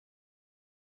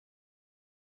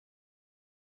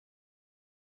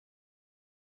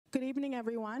Good evening,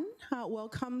 everyone.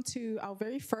 Welcome to our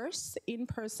very first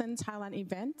in-person Thailand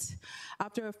event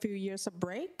after a few years of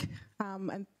break.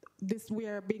 We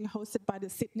are being hosted by the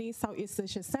Sydney Southeast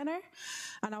Asia Centre,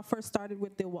 and I'll first started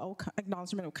with the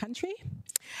acknowledgement of country.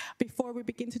 Before we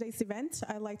begin today's event,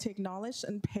 I'd like to acknowledge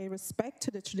and pay respect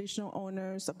to the traditional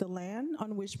owners of the land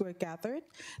on which we're gathered,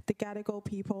 the Gadigal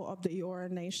people of the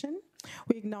Eora Nation.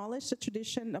 We acknowledge the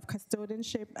tradition of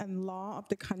custodianship and law of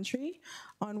the country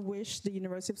on which the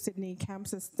University of Sydney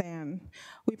campuses stand.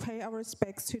 We pay our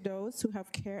respects to those who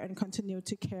have cared and continue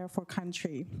to care for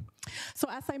country. So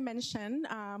as I mentioned,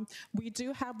 we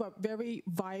do have a very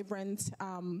vibrant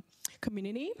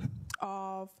community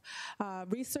of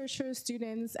researchers,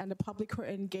 students, and the public who are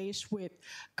engaged with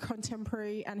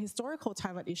contemporary and historical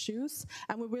Thailand issues.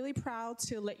 And we're really proud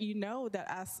to let you know that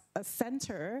as a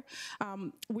center,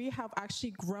 we have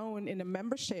actually grown in the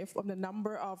membership of the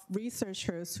number of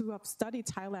researchers who have studied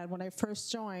Thailand. When I first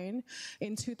joined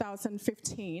in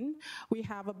 2015, we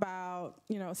have about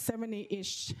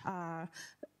 70-ish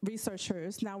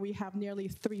researchers. Now we have nearly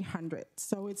 300.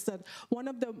 So it's one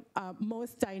of the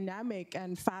most dynamic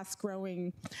and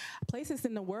fast-growing places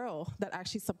in the world that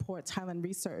actually support Thailand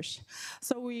research.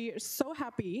 So we're so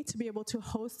happy to be able to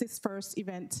host this first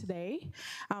event today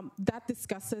that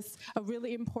discusses a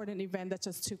really important event that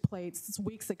just took place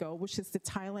weeks ago, which is the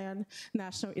Thailand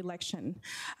national election.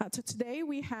 So today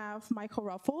we have Michael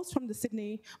Ruffles from the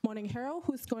Sydney Morning Herald,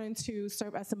 who's going to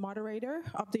serve as the moderator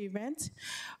of the event.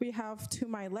 We have to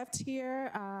my left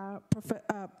here,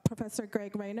 Professor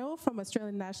Greg Raymond from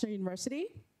Australian National University.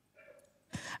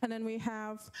 And then we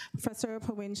have Professor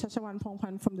Pavin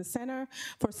Chachavalpongpun from the Center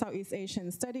for Southeast Asian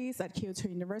Studies at Kyoto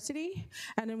University.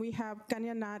 And then we have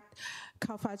Kanyanatt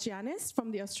Kalfagiannis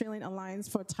from the Australian Alliance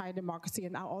for Thai Democracy,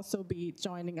 and I'll also be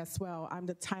joining as well. I'm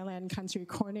the Thailand Country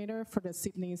Coordinator for the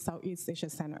Sydney Southeast Asia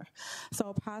Center. So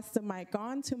I'll pass the mic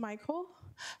on to Michael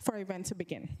for our event to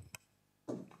begin.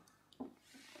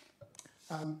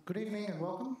 Good evening and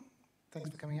welcome. Thanks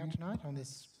for coming out tonight on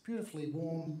this beautifully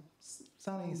warm,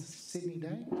 sunny Sydney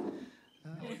day.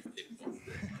 I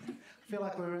feel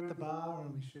like we're at the bar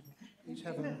and we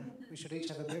should each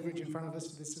have a beverage in front of us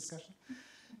for this discussion.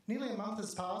 Nearly a month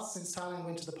has passed since Thailand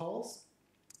went to the polls,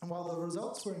 and while the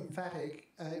results were emphatic,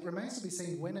 it remains to be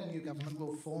seen when a new government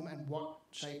will form and what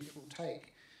shape it will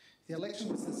take. The election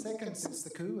was the second since the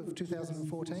coup of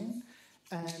 2014,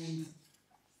 and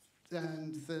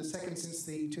the second since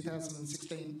the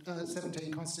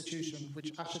 2017 constitution,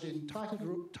 which ushered in tighter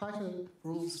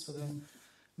rules for the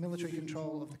military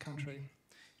control of the country.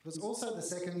 It was also the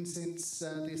second since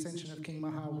the ascension of King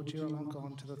Maha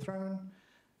Vajiralongkorn to the throne,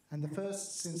 and the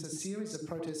first since a series of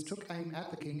protests took aim at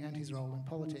the king and his role in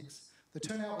politics. The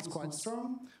turnout was quite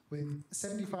strong, with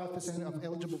 75% of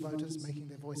eligible voters making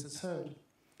their voices heard.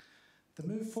 The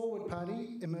Move Forward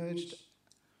Party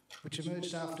which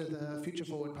emerged after the Future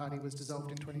Forward Party was dissolved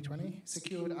in 2020,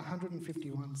 secured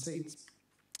 151 seats.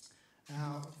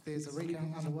 Now, there's a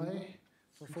recount underway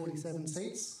for 47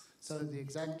 seats, so the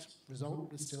exact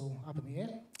result is still up in the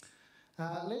air.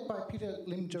 Led by Peter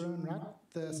Lim Jaron-Rat,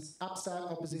 the upstart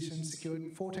opposition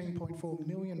secured 14.4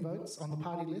 million votes on the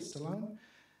party list alone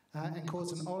and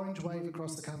caused an orange wave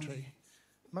across the country.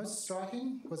 Most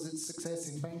striking was its success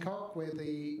in Bangkok, where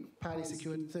the party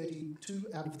secured 32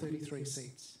 out of 33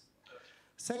 seats.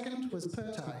 Second was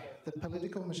Pertai, the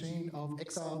political machine of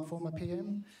exiled former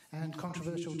PM and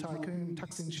controversial tycoon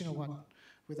Thaksin Shinawatra,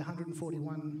 with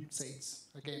 141 seats,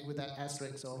 again with that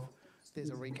asterisk of there's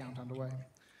a recount underway.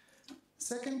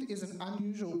 Second is an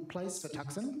unusual place for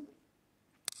Thaksin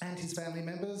and his family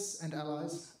members and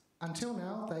allies. Until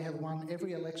now, they have won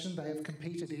every election they have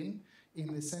competed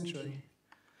in this century.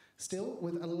 Still,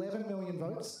 with 11 million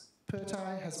votes,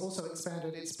 Pertai has also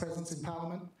expanded its presence in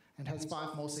Parliament and has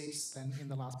 5 more seats than in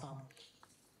the last Parliament.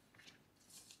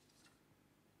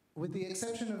 With the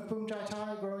exception of Phum Jai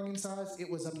Thai growing in size,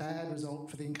 it was a bad result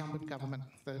for the incumbent government,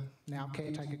 the now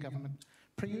caretaker government.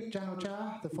 Prayut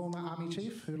Chan-o-cha, the former army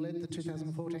chief who led the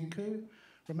 2014 coup,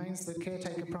 remains the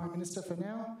caretaker prime minister for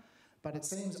now, but it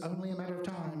seems only a matter of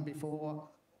time before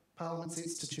Parliament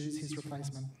sits to choose his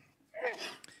replacement.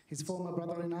 His former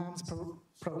brother-in-arms,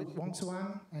 Prawit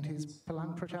Wongsuwan, and his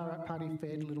Palang Pracharat party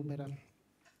fared a little better.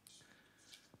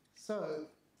 So,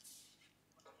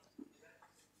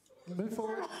 Move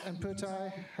Forward and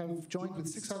Pertai have joined with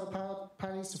 6 other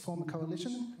parties to form a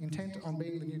coalition intent on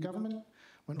being the new government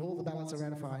when all the ballots are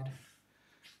ratified.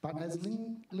 But as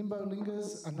limbo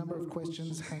lingers, a number of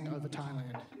questions hang over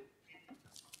Thailand.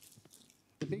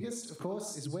 The biggest, of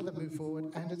course, is whether Move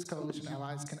Forward and its coalition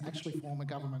allies can actually form a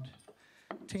government.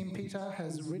 Team Peter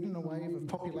has ridden a wave of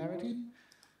popularity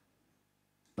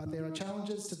but there are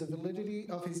challenges to the validity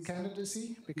of his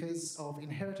candidacy because of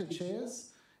inherited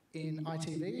shares in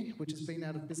ITV, which has been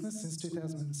out of business since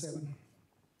 2007.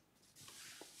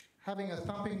 Having a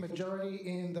thumping majority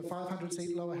in the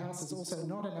 500-seat lower house is also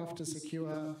not enough to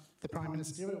secure the prime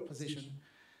ministerial position,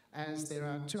 as there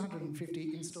are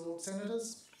 250 installed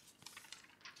senators,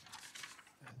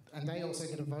 and they also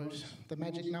get a vote. The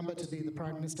magic number to be the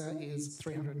prime minister is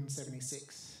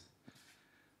 376.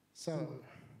 So,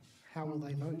 how will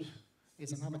they vote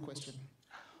is another question.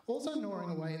 Also gnawing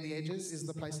away at the edges is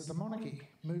the place of the monarchy.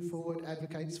 Move Forward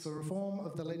advocates for reform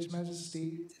of the Lege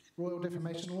Majesty Royal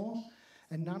Defamation Law,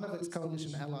 and none of its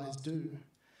coalition allies do.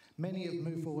 Many of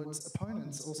Move Forward's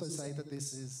opponents also say that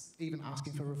this is, even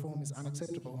asking for reform is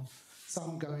unacceptable,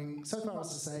 some going so far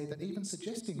as to say that even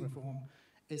suggesting reform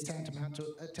is tantamount to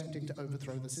attempting to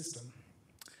overthrow the system.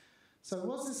 So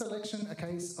was this election a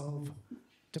case of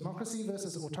democracy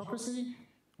versus autocracy?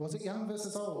 Was it young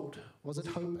versus old? Was it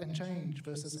hope and change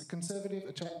versus a conservative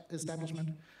establishment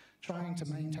trying to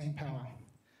maintain power?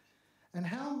 And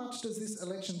how much does this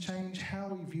election change how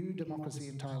we view democracy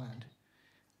in Thailand?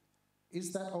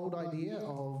 Is that old idea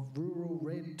of rural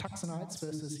red Tucsonites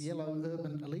versus yellow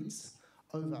urban elites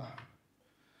over?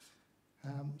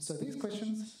 So these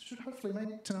questions should hopefully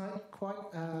make tonight quite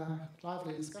a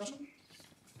lively discussion.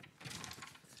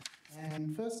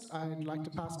 And first, I'd like to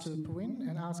pass to Pavin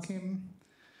and ask him,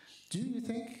 do you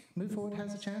think Move Forward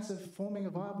has a chance of forming a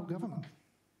viable government?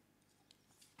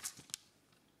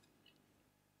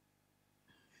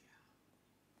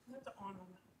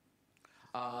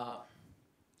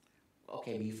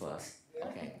 Okay, me first.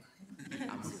 Okay.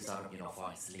 I'm so sorry,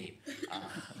 falling asleep.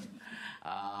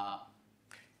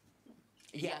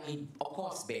 Yeah, I mean, of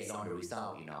course, based on the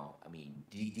result,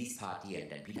 this party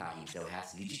and then Pita himself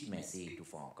has legitimacy to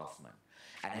form government.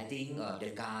 And I think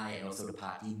the guy and also the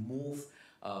party move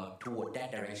toward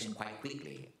that direction quite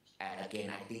quickly. And again,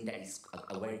 I think that is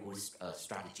a very good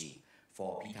strategy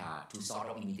for Pita to sort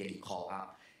of immediately call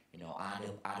up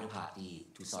other party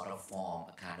to sort of form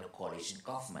a kind of coalition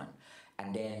government.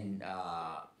 And then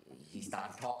he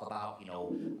started to talk about,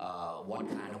 what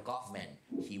kind of government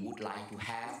he would like to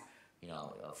have,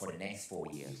 for the next 4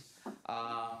 years.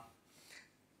 But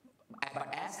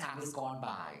as time has gone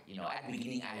by, at the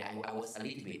beginning I was a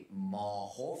little bit more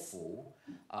hopeful,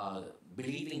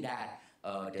 believing that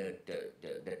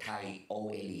the Thai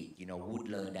old elite, would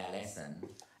learn their lesson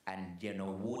and,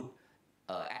 would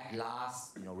at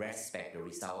last, respect the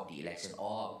result of the election,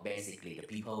 or basically the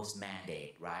people's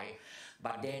mandate, right?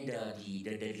 But then the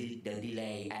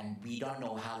delay, and we don't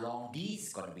know how long this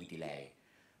is going to be delayed,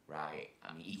 right?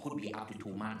 I mean, it could be up to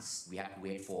 2 months. We have to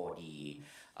wait for the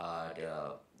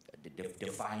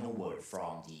final word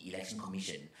from the election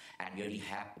commission, and we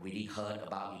already heard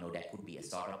about, there could be a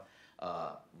sort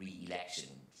of re-election,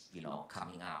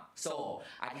 coming up. So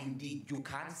I think you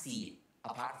can't see it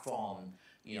apart from,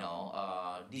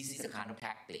 this is a kind of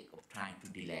tactic of trying to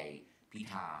delay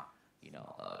Pita,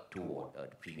 toward the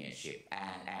premiership.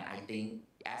 And I think,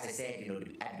 as I said,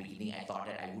 at the beginning, I thought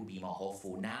that I would be more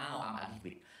hopeful. Now I'm a little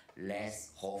bit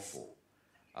less hopeful.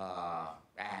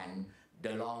 And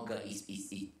the longer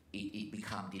it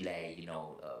become delayed,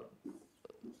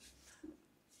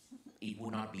 it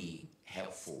would not be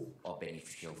helpful or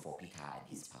beneficial for Pita and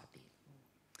his party.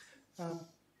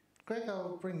 Greg,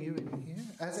 I'll bring you in here.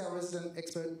 As our resident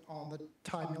expert on the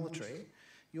Thai military,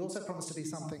 you also promised to be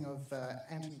something of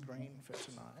Anthony Green for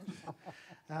tonight.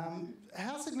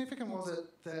 How significant was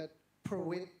it that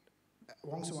Prawit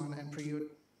Wongsuwan and Prayut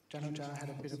Chan-o-cha had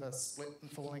a bit of a split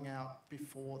and falling out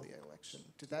before the election?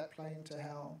 Did that play into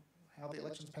how the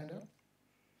elections panned out?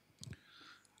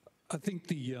 I think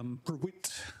the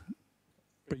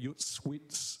Prayut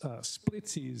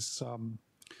split is,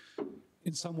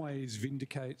 in some ways,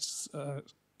 vindicates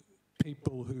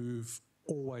people who've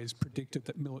always predicted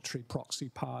that military proxy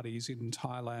parties in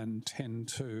Thailand tend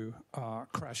to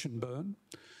crash and burn.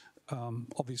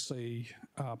 Obviously,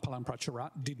 Palang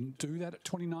Pracharat didn't do that at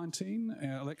 2019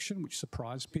 election, which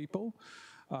surprised people.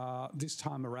 This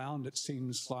time around, it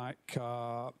seems like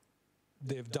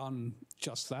they've done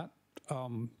just that.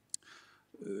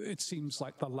 It seems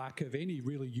like the lack of any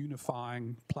really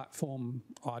unifying platform,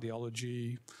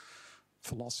 ideology,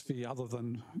 philosophy, other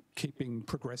than keeping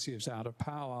progressives out of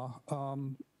power,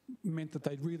 meant that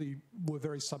they really were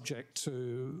very subject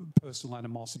to personal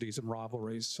animosities and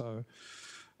rivalries. So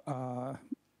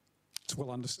it's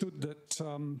well understood that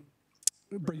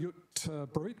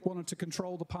Prayut wanted to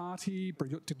control the party.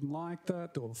 Prayut didn't like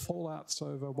that. There were fallouts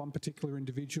over one particular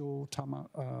individual,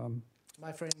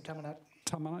 my friend Kanyanatt.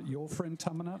 Kanyanatt, your friend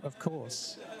Kanyanatt, of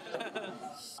course.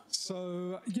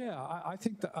 So yeah, I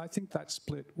think that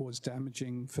split was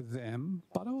damaging for them,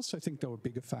 but I also think there were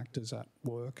bigger factors at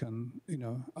work, and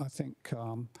I think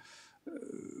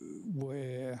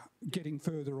we're getting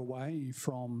further away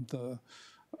from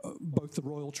both the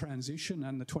royal transition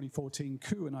and the 2014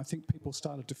 coup, and I think people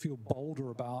started to feel bolder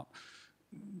about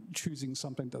choosing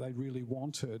something that they really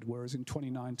wanted, whereas in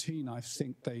 2019 I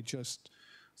think they just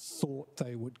thought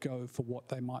they would go for what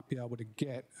they might be able to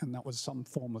get, and that was some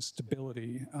form of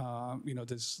stability.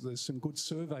 There's some good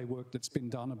survey work that's been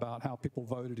done about how people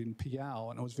voted in Piau,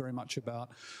 and it was very much about,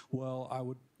 well, I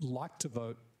would like to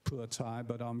vote Pheu Thai,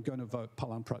 but I'm going to vote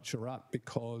Palang Pracharat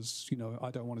because,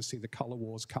 I don't want to see the colour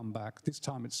wars come back. This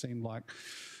time it seemed like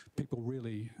people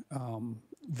really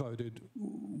voted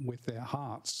with their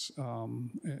hearts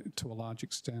to a large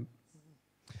extent.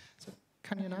 So,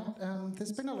 Kanyanatt,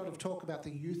 there's been a lot of talk about the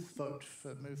youth vote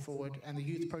for Move Forward and the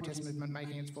youth protest movement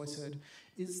making its voice heard.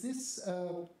 Is this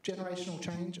a generational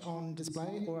change on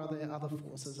display, or are there other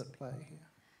forces at play here?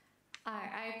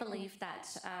 I believe that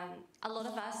a lot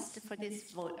of us for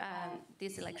this vote,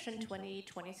 this election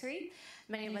 2023,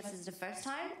 many of us is the first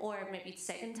time or maybe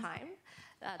second time,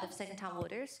 the second time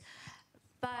voters.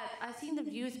 But I think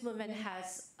the youth movement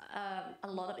has a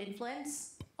lot of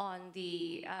influence on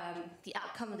the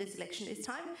outcome of this election this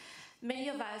time. Many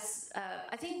of us,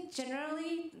 I think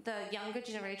generally the younger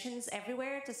generations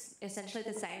everywhere just essentially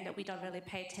the same, that we don't really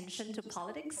pay attention to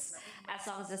politics as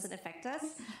long as it doesn't affect us.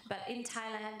 But in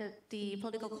Thailand, the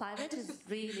political climate has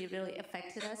really, really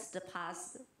affected us the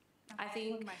past, I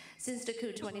think, since the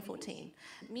coup 2014.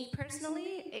 Me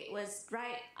personally, it was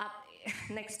right up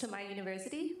next to my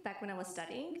university back when I was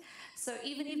studying. So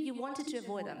even if you wanted to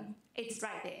avoid them, it's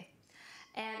right there.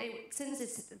 And since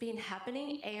it's been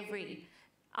happening every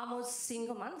almost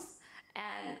single month,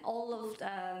 and all of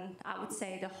I would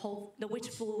say the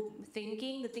wishful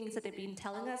thinking, the things that they've been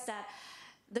telling us, that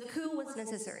the coup was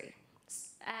necessary,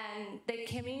 and they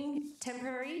came in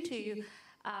temporary to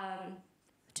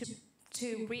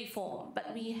reform,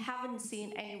 but we haven't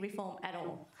seen any reform at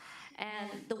all.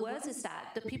 And the worst is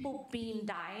that the people been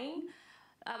dying.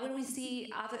 When we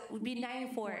see we've been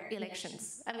dying for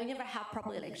elections, and we never have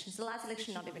proper elections. The last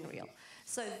election not even real.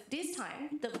 So this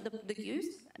time, the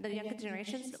youth, the younger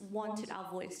generations wanted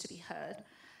our voice to be heard.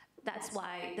 That's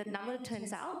why the number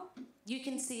turns out. You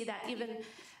can see that even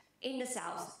in the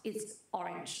south, it's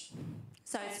orange.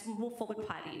 So it's Move Forward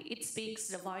Party. It speaks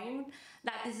the volume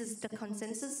that this is the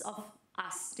consensus of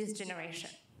us, this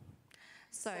generation.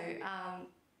 So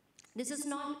this is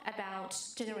not about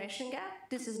generation gap.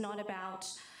 This is not about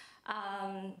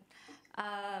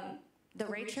the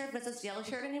red shirt versus yellow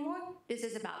shirt anymore. This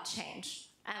is about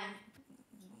change. And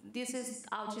this is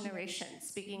our generation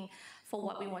speaking for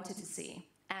what we wanted to see.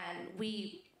 And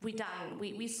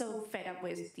we're so fed up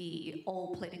with the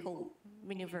old political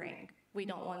maneuvering. We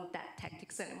don't want that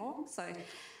tactics anymore. So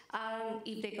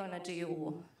if they're gonna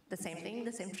do the same thing,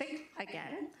 the same trick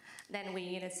again, then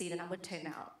we're gonna see the number turn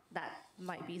out. That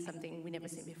might be something we never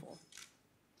seen before.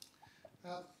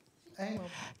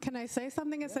 Can I say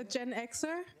something as a Gen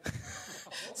Xer?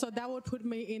 So that would put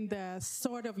me in the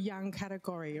sort of young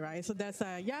category, right? So there's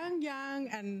a young,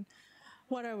 and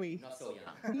what are we? Not so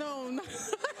young. No.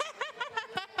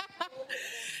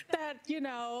 That,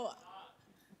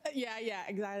 yeah,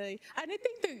 exactly. And I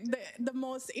think the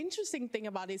most interesting thing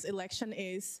about this election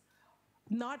is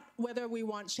not whether we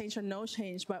want change or no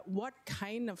change, but what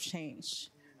kind of change.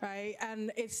 Right,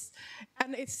 and it's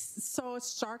so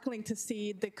startling to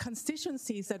see the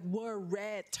constituencies that were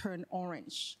red turn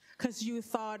orange, because you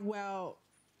thought, well,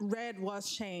 red was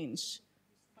change,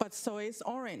 but so is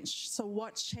orange. So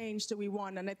what change do we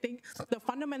want? And I think the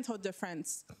fundamental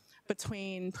difference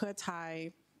between Pheu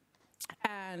Thai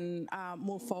and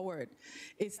Move Forward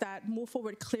is that Move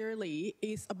Forward clearly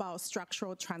is about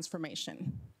structural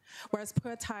transformation, whereas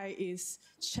Pheu Thai is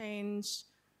change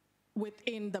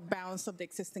within the bounds of the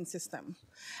existing system.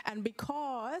 And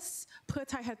because Pheu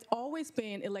Thai has always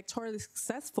been electorally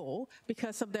successful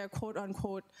because of their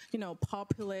quote-unquote,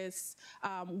 populist,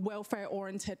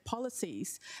 welfare-oriented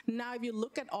policies, now if you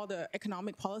look at all the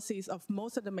economic policies of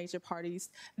most of the major parties,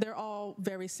 they're all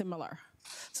very similar.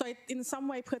 So in some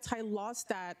way, Pheu Thai lost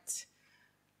that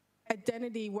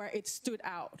identity where it stood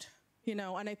out,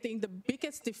 and I think the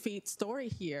biggest defeat story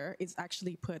here is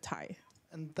actually Pheu Thai.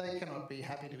 And they cannot be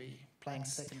happy to be playing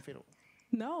second fiddle.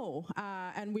 No,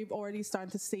 and we've already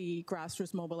started to see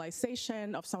grassroots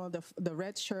mobilization of some of the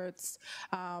red shirts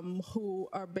who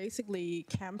are basically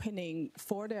campaigning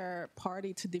for their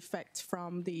party to defect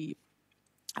from the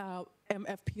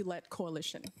MFP-led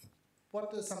coalition.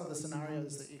 What are some of the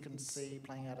scenarios that you can see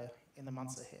playing out in the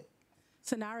months ahead?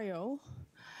 Scenario?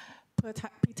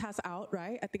 Pita's out,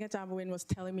 right? I think Ajahn Pavin was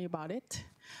telling me about it.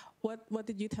 What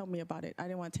did you tell me about it? I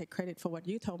didn't want to take credit for what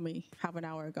you told me half an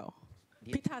hour ago.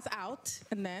 Yeah. Pita's out,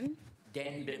 and then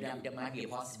there might be a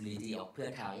possibility of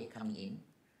Pheu Thai coming in,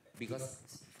 because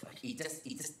it's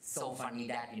just so funny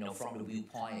that, you know, from the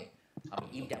viewpoint, I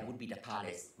mean, if that would be the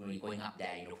palace going up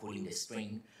there, you know, pulling the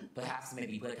string, perhaps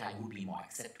maybe Pheu Thai would be more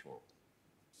acceptable.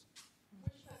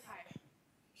 Which Pheu Thai?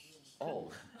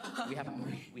 Oh, we have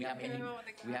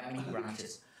many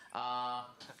branches.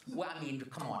 Well, I mean,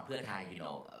 come on, Pheu Thai, you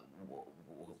know,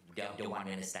 they want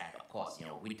to understand, of course, you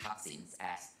know, with Thaksin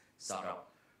as sort of,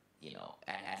 you know,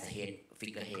 as a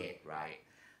figurehead, right?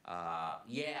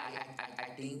 Yeah, I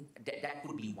think that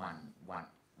could be one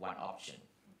option.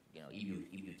 You know, if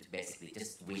you basically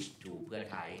just wish to Pheu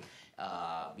Thai,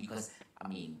 because I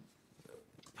mean,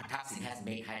 Thaksin has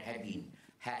made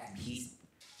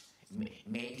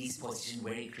his position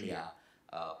very clear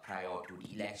prior to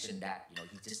the election, that, you know,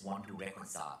 he just want to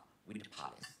reconcile with the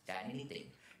palace than anything.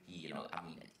 He, you know, I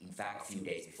mean, in fact, a few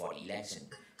days before the election,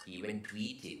 he even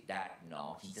tweeted that, you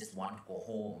know, he just want to go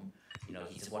home. You know,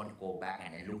 he just want to go back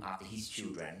and look after his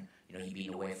children. You know, he's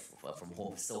been away from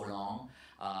home for so long.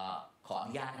 ขออ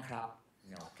นุญาตนะครับ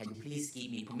you know, can you please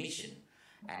give me permission?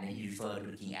 And then he referred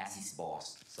to the king as his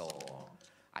boss. So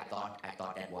I thought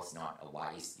that was not a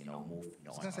wise, you know, move. You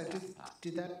know, I was going to say,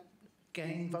 did that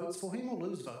gain votes for him or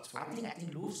lose votes for him? I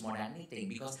think lose more than anything,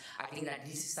 because I think that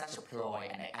this is such a ploy,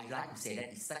 and I like to say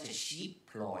that it's such a cheap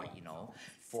ploy, you know,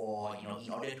 for, you know, in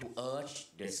order to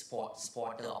urge the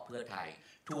supporter of Pheu Thai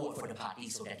to vote for the party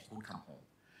so that he could come home.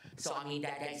 So I mean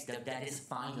that is a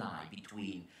fine line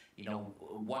between, you know,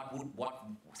 what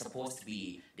supposed to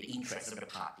be the interest of the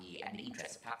party and the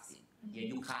interest of Thaksin.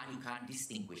 You can't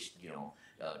distinguish, you know,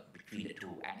 between the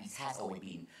two, and it has always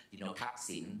been, you know,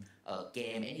 Thaksin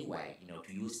game anyway, you know,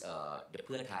 to use the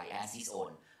Pheu Thai as his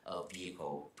own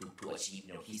vehicle to achieve,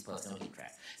 you know, his personal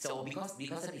interest. So because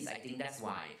of this, I think that's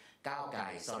why Khao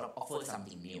Kai sort of offered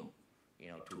something new, you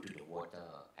know, to the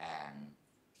voter. And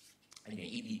you know,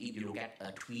 if you look at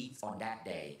tweets on that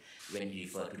day when he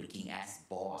referred to the king as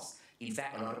boss, in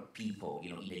fact, a lot of people,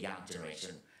 you know, in the young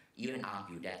generation even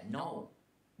argue that no,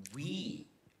 we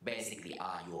basically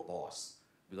are your boss,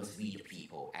 because we the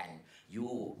people, and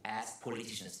you as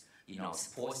politicians, you know,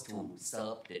 supposed to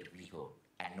serve the people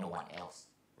and no one else,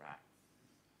 right?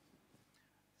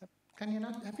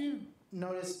 Kanyanatt, have you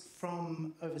noticed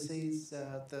from overseas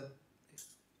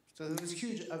so there was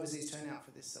huge overseas turnout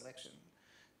for this election?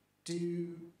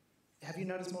 Have you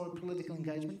noticed more political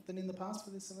engagement than in the past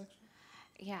for this election?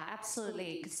 Yeah,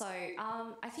 absolutely. So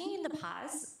I think in the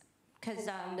past, because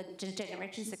the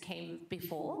generations that came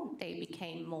before, they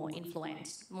became more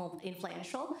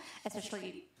influential,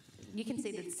 especially. You can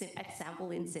see this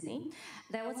example in Sydney.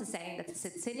 There was a saying that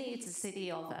Sydney is a city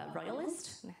of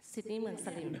royalists. Sydney means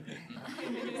Salim.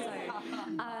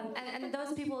 And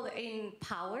those people in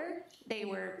power, they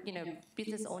were, you know,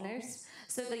 business owners.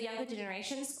 So the younger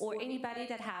generations or anybody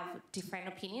that have different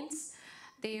opinions,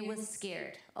 they were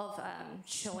scared of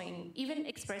even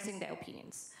expressing their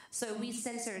opinions. So we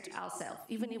censored ourselves,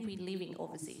 even if we're living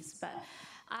overseas. But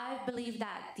I believe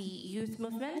that the youth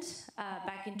movement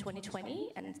back in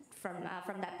 2020 and from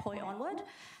that point onward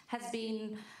has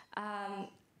been a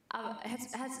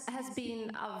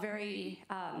very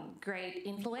great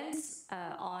influence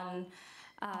on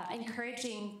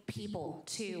encouraging people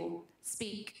to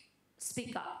speak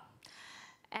up.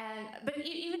 But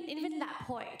even that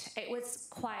point, it was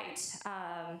quite.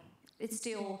 It's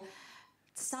still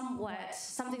somewhat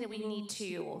something that we need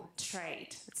to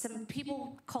trade. Some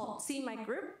people see my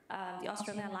group, the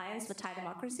Australian Alliance for Thai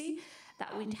Democracy,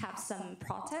 that we have some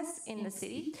protests in the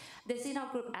city. They see our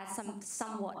group as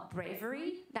somewhat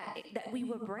bravery, that we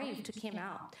were brave to come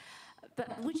out.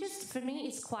 But which is, for me,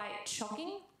 is quite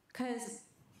shocking, because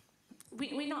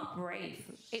we're not brave.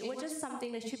 It was just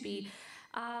something that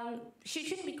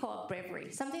shouldn't be called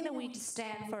bravery, something that we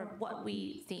stand for what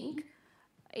we think.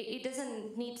 It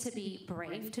doesn't need to be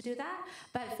brave to do that,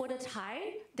 but for the Thai,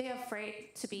 they're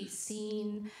afraid to be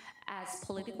seen as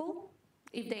political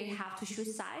if they have to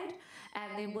choose side,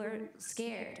 and they were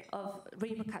scared of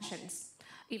repercussions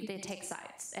if they take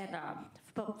sides. And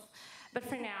but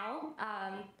for now,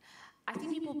 I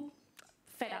think people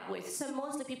fed up with. So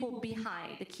mostly people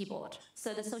behind the keyboard.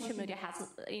 So the social media has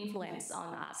influence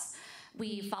on us.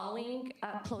 We following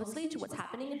closely to what's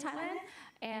happening in Thailand,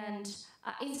 and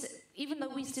even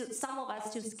though some of us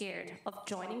still scared of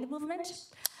joining the movement,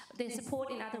 they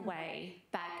support in other way,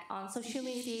 back on social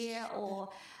media or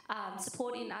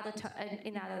support in other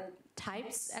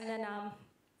types. And then,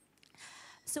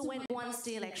 so once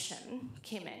the election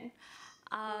came in,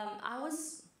 I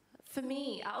was for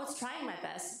me, I was trying my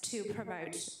best to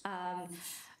promote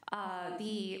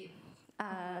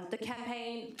the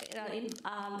campaign,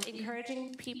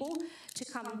 encouraging people to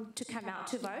come out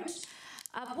to vote.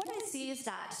 What I see is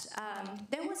that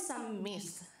there was some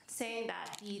myth saying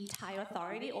that the Thai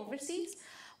authority overseas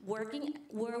were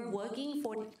working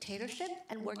for dictatorship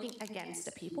and working against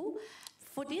the people.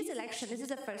 For this election, this is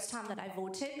the first time that I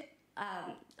voted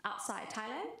outside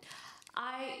Thailand.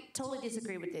 I totally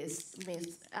disagree with this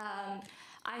myth.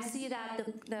 I see that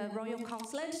the Royal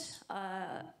Consulate,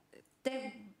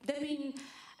 they've been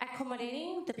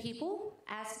accommodating the people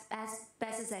as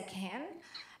best as they can.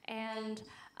 And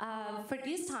for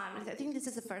this time, I think this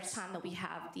is the first time that we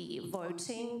have the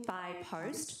voting by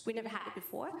post. We never had it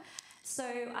before. So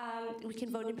we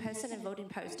can vote in person and vote in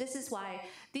post. This is why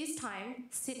this time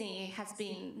Sydney has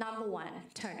been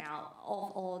 #1 turnout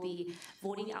of all the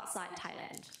voting outside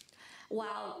Thailand.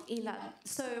 While in that,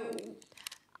 so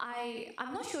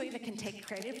I'm not sure if I can take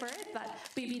credit for it, but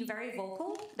we've been very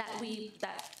vocal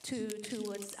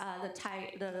towards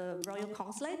the Royal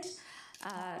Consulate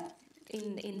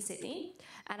in Sydney,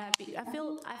 and I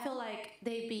feel like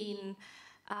they've been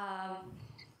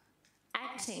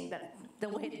acting the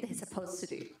way they're supposed to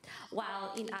do,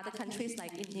 while in other countries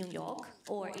like in New York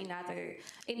or in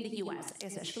the US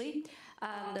especially,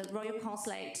 the Royal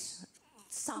Consulate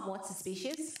somewhat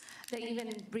suspicious. They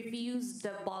even refused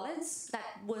the ballots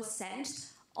that were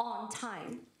sent on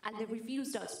time, and they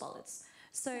refused those ballots.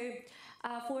 So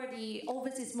for the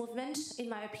overseas movement, in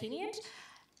my opinion,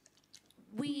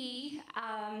 we,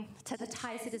 to the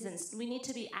Thai citizens, we need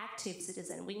to be active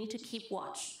citizens. We need to keep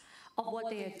watch of what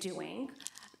they are doing.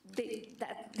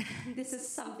 This is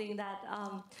something that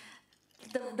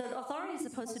the authority is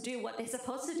supposed to do what they're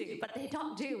supposed to do, but they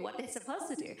don't do what they're supposed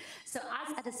to do. So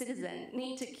us as a citizen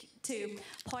need to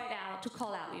point out, to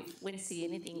call out when see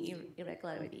anything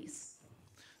irregularities.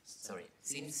 Sorry,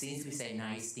 since we say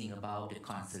nice thing about the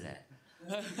consulate,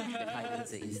 the Thai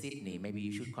consulate in Sydney, maybe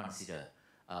you should consider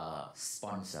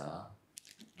sponsor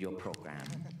your program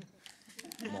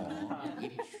more.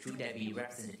 Should there be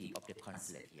representative of the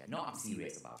consulate here? No, I'm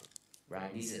serious about it.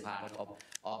 Right, this is part of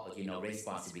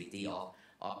responsibility of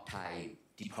Thai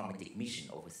diplomatic mission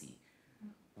overseas,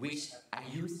 which I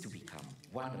used to become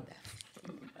one of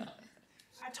them.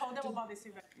 I told them about this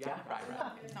event. Yeah, right.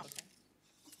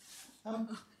 No.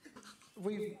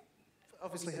 We've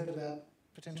obviously heard about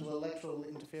potential electoral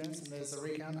interference, and there's a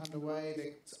recount underway.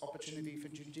 There's opportunity for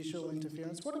judicial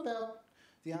interference. What about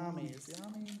the army? Is the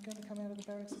army going to come out of the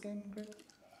barracks again, Greg?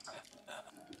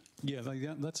 Yeah,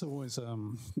 that's always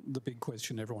the big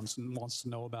question everyone wants to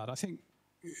know about. I think,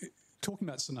 talking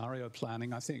about scenario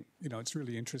planning, I think, it's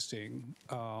really interesting.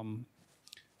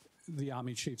 The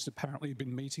Army chiefs apparently have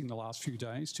been meeting the last few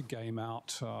days to game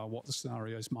out what the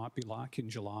scenarios might be like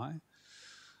in July.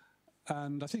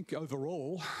 And I think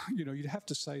overall, you'd have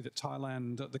to say that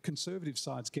Thailand, the conservative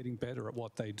side's getting better at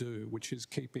what they do, which is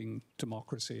keeping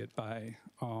democracy at bay.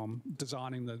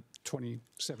 Designing the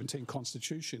 2017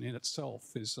 constitution in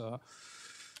itself is a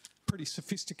pretty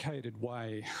sophisticated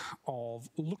way of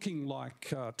looking like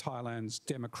Thailand's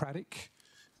democratic,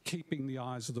 keeping the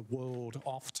eyes of the world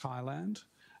off Thailand.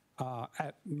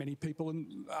 At many people,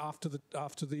 and after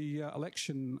the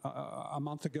election a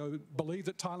month ago, believe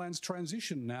that Thailand's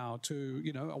transitioned now to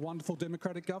a wonderful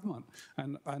democratic government,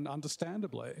 and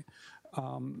understandably,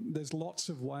 there's lots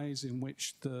of ways in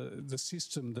which the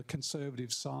system, the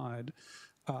conservative side,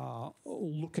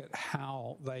 look at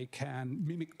how they can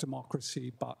mimic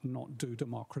democracy but not do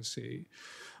democracy.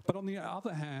 But on the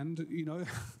other hand,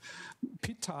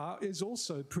 Pitta is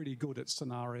also pretty good at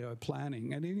scenario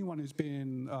planning, and anyone who's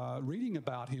been reading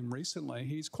about him recently,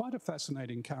 he's quite a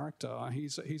fascinating character.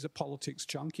 He's a politics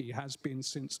junkie, has been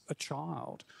since a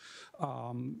child.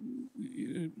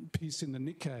 Piece in the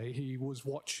Nikkei, he was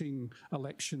watching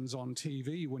elections on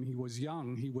TV when he was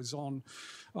young. He was on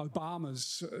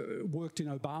worked in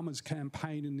Obama's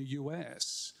campaign in the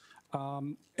US.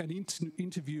 An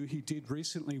interview he did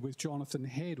recently with Jonathan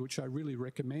Head, which I really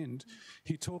recommend,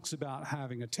 he talks about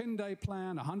having a 10-day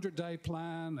plan, a 100-day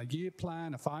plan, a year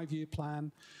plan, a 5-year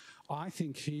plan. I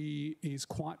think he is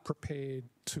quite prepared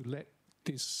to let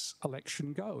this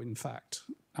election go, in fact,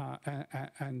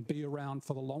 and be around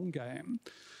for the long game.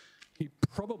 He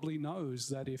probably knows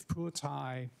that if Pheu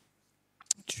Thai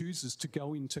chooses to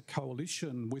go into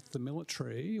coalition with the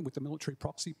military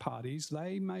proxy parties,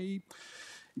 they may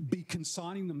be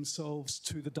consigning themselves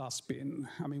to the dustbin.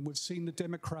 I mean, we've seen the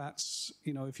Democrats,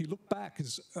 if you look back,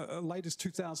 as late as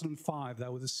 2005, they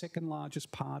were the second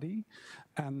largest party,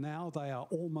 and now they are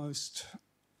almost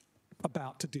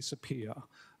about to disappear.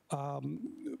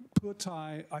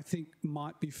 Thai, I think,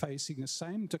 might be facing the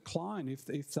same decline if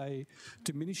they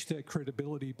diminish their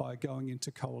credibility by going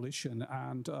into coalition,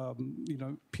 and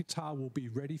Pita will be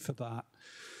ready for that.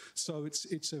 So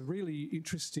it's a really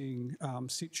interesting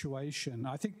situation.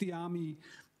 I think the army,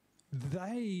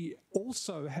 they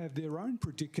also have their own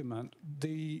predicament.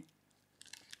 The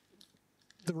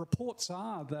reports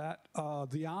are that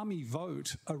the army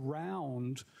vote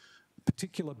around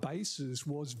particular bases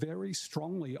was very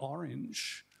strongly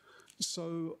orange.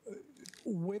 So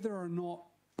whether or not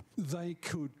they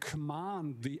could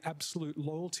command the absolute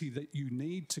loyalty that you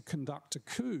need to conduct a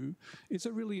coup is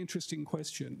a really interesting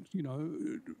question.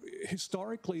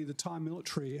 Historically, the Thai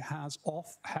military has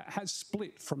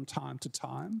split from time to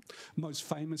time, most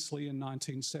famously in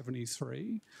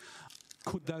 1973.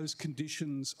 Could those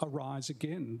conditions arise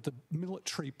again? The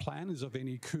military planners of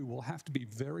any coup will have to be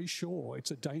very sure. It's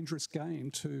a dangerous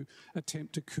game to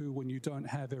attempt a coup when you don't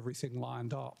have everything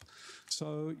lined up.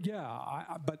 So,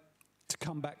 but to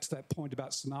come back to that point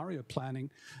about scenario planning,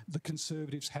 the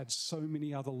Conservatives had so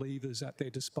many other levers at their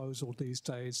disposal these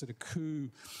days that a coup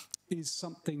is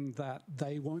something that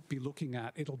they won't be looking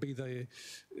at. It'll be the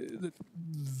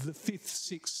fifth,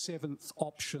 sixth, seventh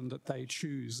option that they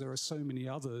choose. There are so many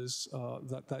others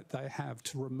that they have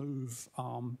to remove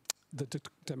the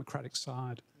Democratic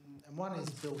side. And one is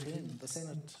built in, the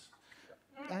Senate.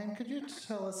 Aim, could you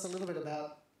tell us a little bit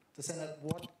about the Senate?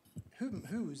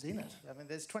 Who's in it? I mean,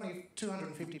 there's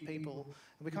 250 people,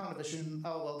 and we kind of assume,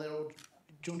 oh, well, they're all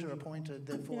junta appointed,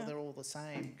 therefore they're all the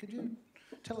same. Could you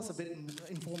tell us a bit,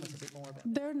 inform us a bit more about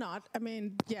that? They're not. I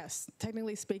mean, yes,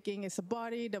 technically speaking, it's a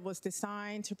body that was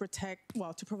designed to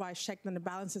to provide checks and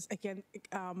balances against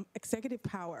executive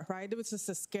power, right? There was just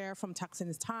a scare from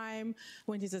Thaksin's time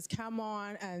when he just come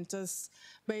on and just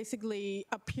basically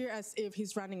appear as if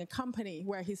he's running a company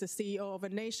where he's the CEO of a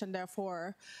nation,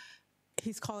 therefore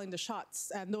he's calling the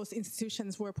shots. And those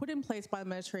institutions were put in place by the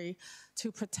military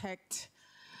to protect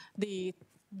the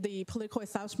political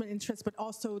establishment interests, but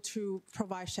also to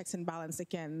provide checks and balance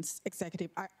against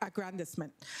executive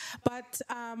aggrandizement. But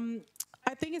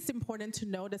I think it's important to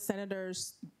know that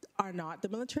senators are not the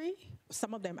military.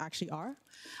 Some of them actually are.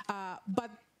 But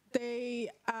they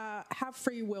have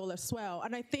free will as well.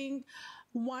 And I think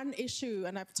one issue,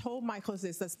 and I've told Michael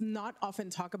this, that's not often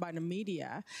talked about in the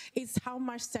media, is how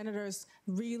much senators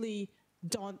really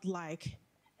don't like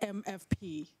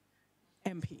MFP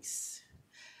MPs.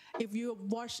 If you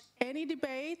watch any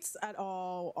debates at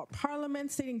all, or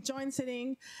parliament sitting, joint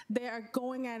sitting, they are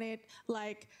going at it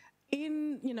like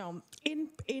in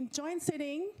joint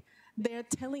sitting, they're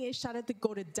telling each other to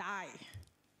go to die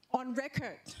on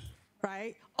record,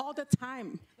 right? All the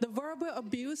time. The verbal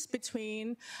abuse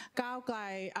between Khao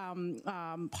Klai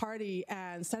party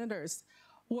and senators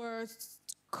was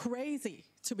crazy,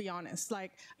 to be honest.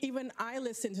 Like, even I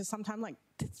listened to sometimes like,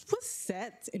 this was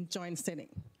said in joint sitting.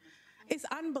 It's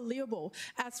unbelievable.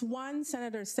 As one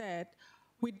senator said,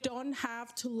 we don't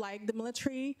have to like the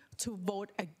military to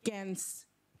vote against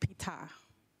Pita.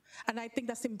 And I think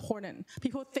that's important.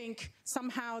 People think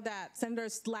somehow that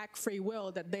senators lack free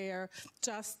will, that they're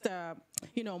just,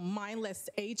 mindless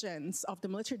agents of the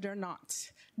military. They're not.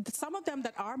 Some of them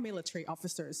that are military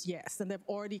officers, yes, and they've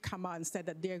already come out and said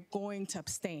that they're going to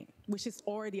abstain, which is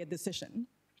already a decision.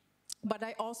 But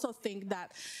I also think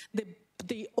that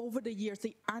over the years,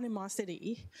 the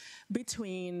animosity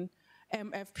between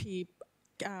MFP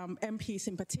MPs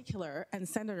in particular and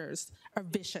senators are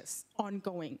vicious,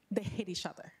 ongoing. They hate each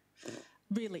other,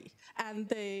 really.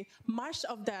 And much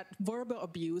of that verbal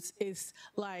abuse is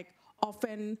like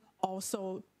often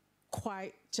also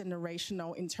quite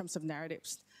generational in terms of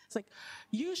narratives. It's like,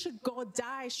 you should go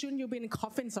die, shouldn't you be in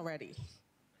coffins already?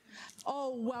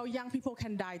 Oh, well, young people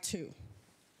can die too.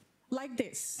 Like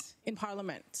this in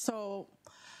Parliament. So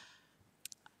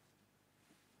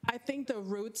I think the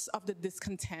roots of the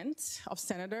discontent of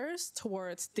senators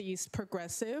towards these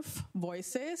progressive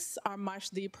voices are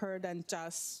much deeper than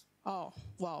just, oh,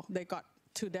 well, they got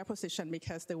to their position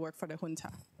because they work for the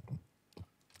junta.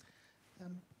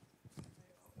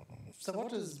 So what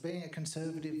does being a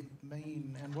conservative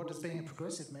mean, and what does being a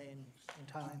progressive mean in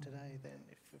Thailand today then?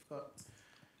 If we've got,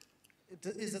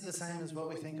 is it the same as what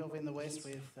we think of in the West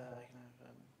with,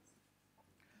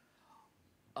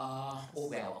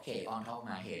 well, okay, on top of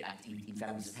my head, in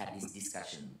fact, we just had this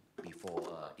discussion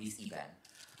before this event.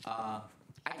 I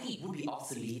think it would be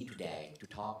obsolete today to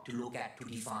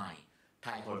define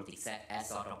Thai politics as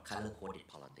sort of color-coded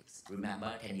politics.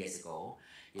 Remember, 10 years ago,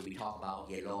 we talked about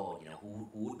yellow, who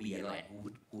would be yellow and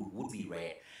who would be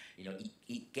red.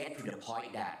 It get to the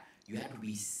point that you have to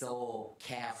be so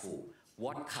careful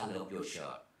what color of your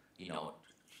shirt,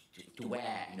 to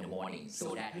wear in the morning,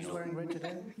 so that Who's wearing red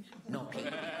today? no pink.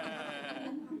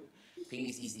 Pink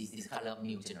is color of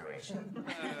new generation.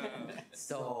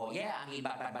 So yeah, I mean,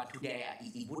 but today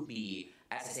it would be,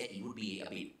 as I said, it would be a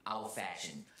bit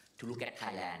old-fashioned to look at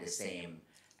Thailand the same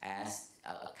as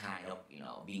a kind of,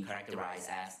 being characterized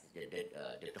as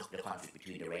the conflict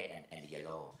between the red and the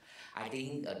yellow. I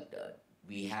think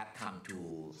we have come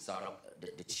to sort of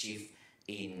the shift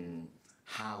in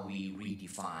how we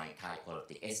redefine Thai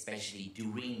politics, especially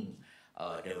during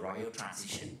the royal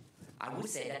transition. I would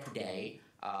say that today,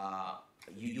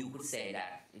 you could say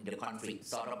that the conflict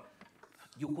sort of,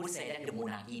 you could say that the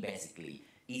monarchy basically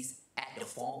is at the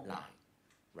fault line,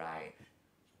 right?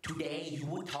 Today, you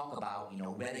would talk about,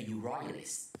 whether you're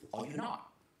royalist or you're not.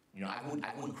 I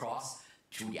wouldn't cross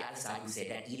to the other side to say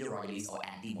that either royalist or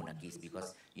anti-monarchist,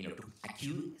 because, to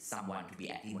accuse someone to be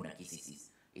anti-monarchist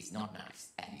is not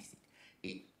nice. And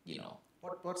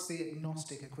What's the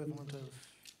agnostic equivalent of,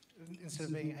 instead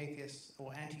of being atheist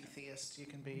or anti-theist, you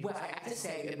can be... Well, I just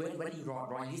say whether you're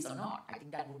royalist or not, I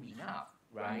think that would be enough,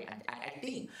 right? And I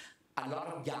think a lot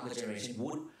of younger generation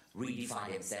would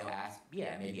redefine themselves as,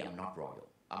 yeah, maybe I'm not royal.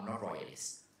 I'm not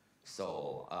royalist.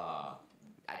 So I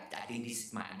think this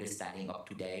is my understanding of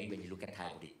today. When you look at Thai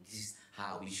politics, this is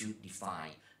how we should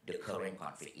define the current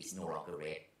conflict. It's no longer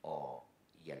red or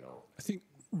yellow. I think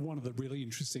one of the really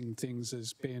interesting things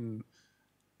has been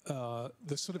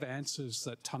the sort of answers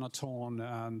that Thanathorn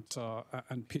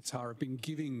and Pita have been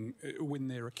giving when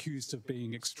they're accused of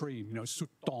being extreme,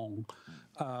 Suttong.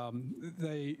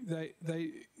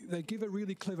 They give a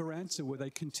really clever answer where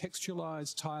they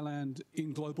contextualize Thailand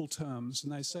in global terms,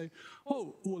 and they say,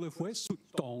 oh, well, if we're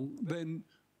Suttong, then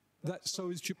so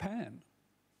is Japan,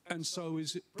 and so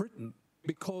is Britain,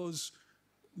 because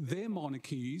their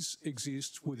monarchies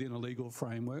exist within a legal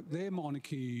framework. Their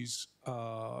monarchies,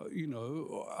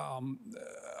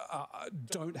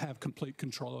 don't have complete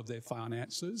control of their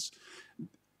finances.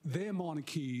 Their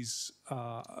monarchies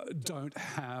don't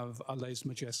have a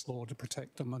lèse-majesté law to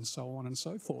protect them, and so on and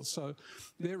so forth. So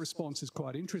their response is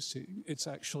quite interesting. It's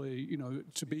actually,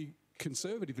 to be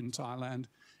conservative in Thailand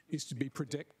is to be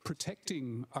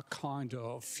protecting a kind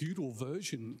of feudal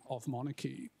version of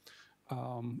monarchy,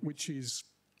 which is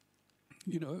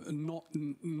not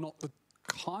the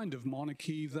kind of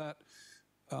monarchy that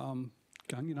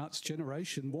Kanyanatt's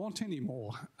generation want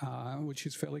anymore, which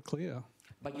is fairly clear.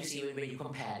 But you see, when you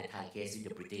compare the Thai case with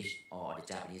the British or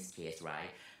the Japanese case,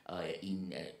 right, in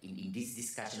this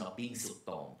discussion of being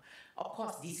Suttong, of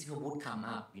course, this would come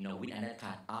up, with another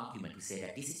kind of argument to say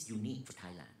that this is unique for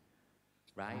Thailand,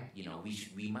 right?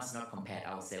 We must not compare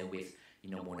ourselves with,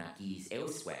 monarchies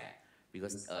elsewhere,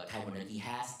 because Thai monarchy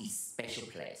has its special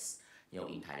place, in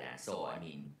Thailand. So, I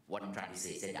mean, what I'm trying to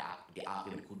say is that the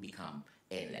argument could become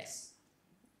endless.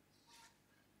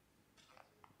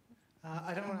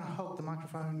 I don't want to hold the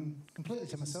microphone completely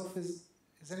to myself. Has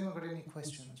anyone got any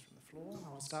questions from the floor?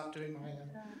 I'll start doing my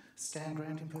Stan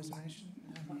Grant impersonation.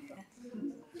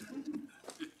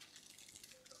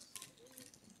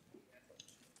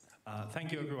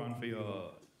 Thank you, everyone, for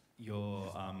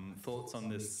your thoughts on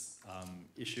this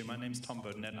issue. My name's Tom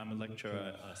Burdett. I'm a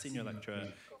lecturer, a senior lecturer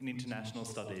in international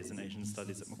studies and Asian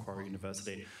studies at Macquarie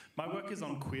University. My work is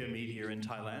on queer media in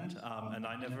Thailand, and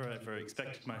I never ever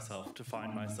expected myself to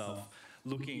find myself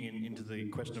looking into the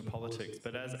question of politics.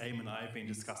 But as Aim and I have been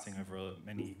discussing over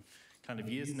many kind of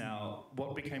years now,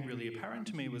 what became really apparent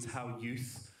to me was how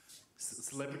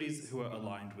celebrities who are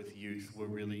aligned with youth were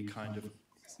really kind of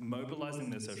mobilizing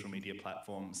their social media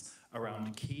platforms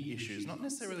around key issues, not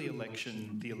necessarily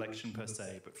the election per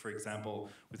se, but for example,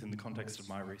 within the context of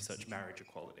my research, marriage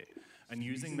equality, and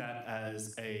using that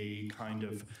as a kind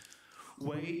of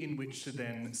way in which to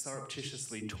then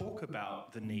surreptitiously talk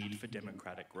about the need for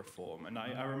democratic reform. And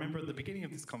I remember at the beginning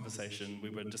of this conversation, we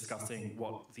were discussing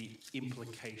what the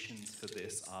implications for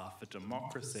this are for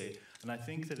democracy, and I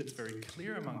think that it's very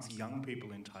clear amongst young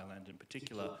people in Thailand in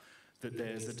particular that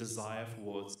there's a desire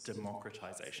towards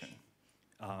democratization.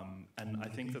 And I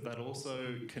think that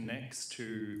also connects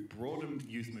to broader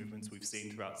youth movements we've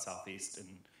seen throughout Southeast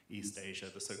and East Asia,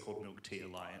 the so-called Milk Tea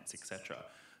Alliance, etc.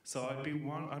 So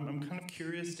I'm kind of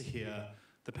curious to hear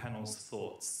the panel's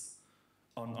thoughts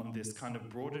on this kind of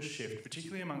broader shift,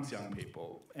 particularly amongst young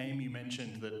people. Aim, you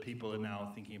mentioned that people are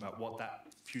now thinking about what that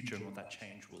future and what that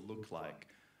change will look like.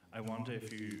 I wonder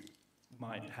if you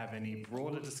might have any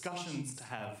broader discussions to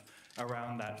have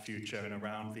around that future and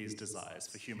around these desires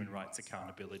for human rights,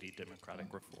 accountability,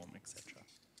 democratic reform, etc.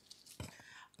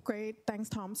 Great, thanks,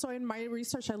 Tom. So in my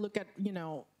research, I look at,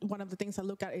 one of the things I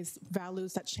look at is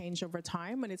values that change over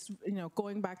time. And it's,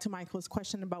 going back to Michael's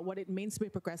question about what it means to be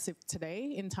progressive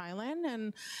today in Thailand.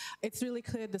 And it's really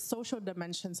clear the social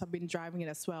dimensions have been driving it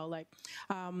as well. Like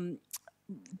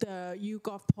the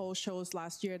YouGov poll shows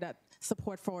last year that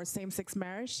support for same-sex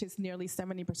marriage is nearly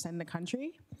 70% in the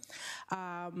country.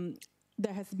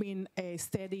 There has been a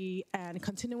steady and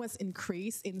continuous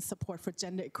increase in support for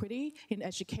gender equity in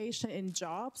education, in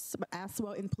jobs, but as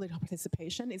well in political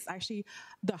participation. It's actually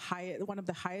one of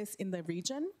the highest in the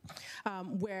region,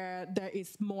 where there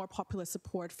is more popular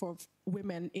support for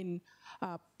women in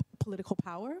political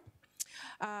power.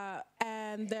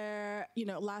 And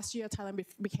last year, Thailand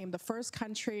became the first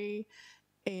country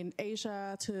in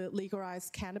Asia to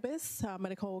legalize cannabis,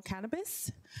 medical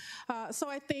cannabis. So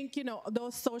I think,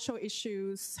 those social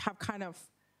issues have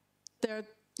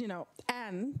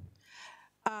and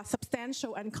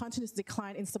substantial and continuous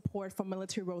decline in support for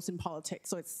military roles in politics.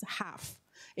 So it's half.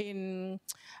 In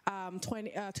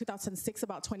 2006,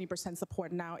 about 20%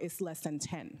 support. Now is less than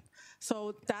 10.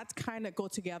 So that kind of go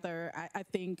together, I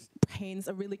think, paints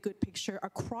a really good picture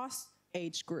across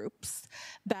age groups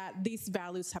that these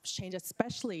values have changed,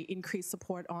 especially increased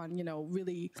support on,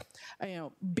 really,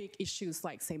 big issues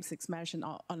like same-sex marriage and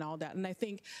all that. And I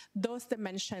think those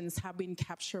dimensions have been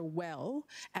captured well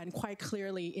and quite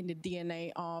clearly in the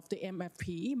DNA of the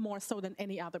MFP, more so than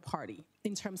any other party,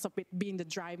 in terms of it being the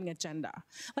driving agenda.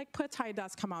 Like Pheu Thai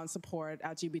does come out and support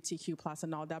LGBTQ+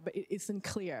 and all that, but it isn't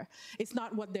clear. It's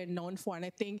not what they're known for. And I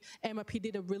think MFP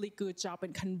did a really good job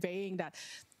in conveying that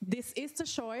this is the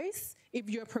choice if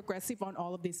you're progressive on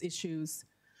all of these issues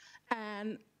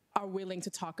and are willing to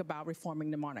talk about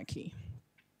reforming the monarchy.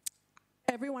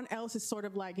 Everyone else is sort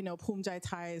of like, Phum Jai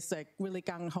Thai is like really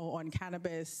gung-ho on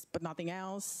cannabis, but nothing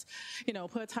else.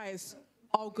 Pheu Thai is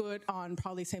all good on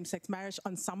probably same-sex marriage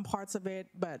on some parts of it,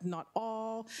 but not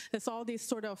all. There's all these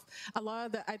sort of, I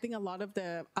think a lot of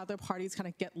the other parties kind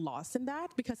of get lost in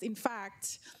that, because in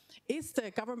fact, it's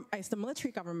the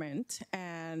military government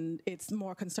and its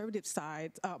more conservative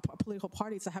side, political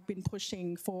parties that have been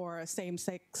pushing for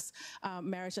same-sex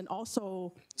marriage and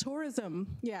also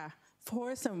tourism,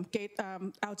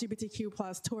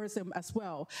 LGBTQ+ tourism as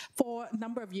well for a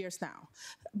number of years now.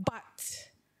 But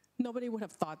nobody would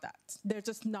have thought that.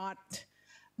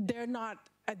 They're not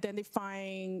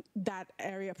identifying that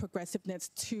area of progressiveness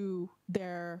to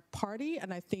their party,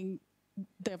 and I think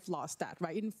they've lost that,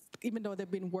 right? Even though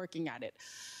they've been working at it.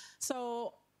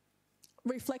 So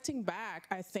reflecting back,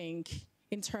 I think,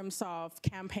 in terms of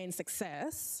campaign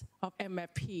success of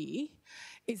MFP,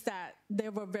 is that they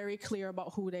were very clear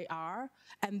about who they are,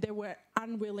 and they were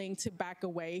unwilling to back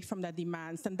away from their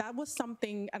demands. And that was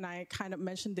something, and I kind of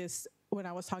mentioned this when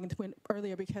I was talking to him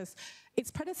earlier, because its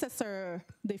predecessor,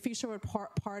 the Future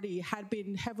Party, had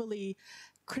been heavily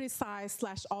criticized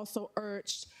 / also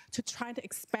urged to try to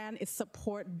expand its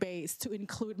support base to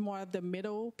include more of the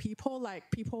middle people,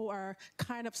 like people who are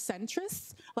kind of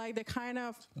centrist, like they're kind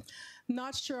of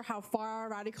not sure how far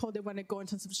radical they want to go in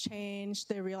terms of change.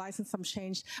 They're realizing some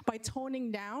change by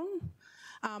toning down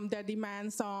their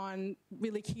demands on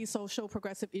really key social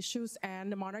progressive issues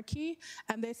and the monarchy,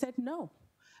 and they said no.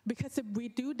 Because if we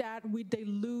do that, we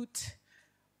dilute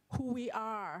who we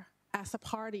are as a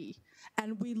party,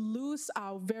 and we lose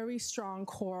our very strong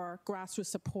core grassroots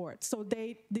support. So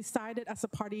they decided as a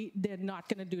party they're not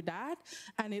going to do that,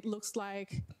 and it looks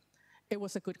like it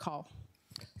was a good call.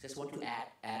 Just want to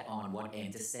add on what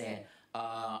Em just said.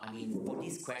 For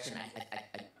this question,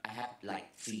 I have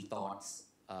like 3 thoughts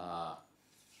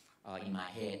in my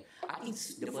head. I think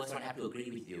the first one, I have to agree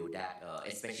with you that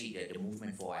especially the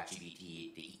movement for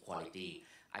LGBT, the equality,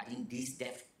 I think this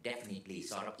definitely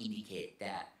sort of indicate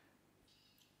that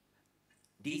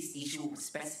this issue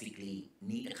specifically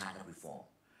need a kind of reform.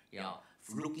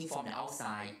 Looking from the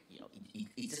outside,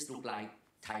 it just look like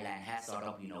Thailand has sort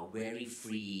of, very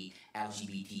free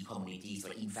LGBT communities,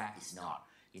 but in fact it's not.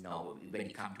 When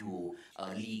it comes to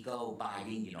legal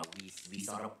binding, we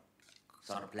sort of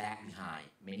lag behind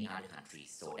many other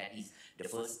countries. So that is the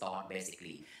first thought,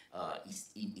 basically.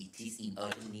 It is in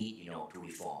urgent need, to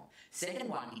reform. Second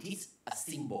one, it is a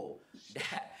symbol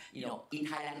that, in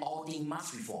Thailand, all things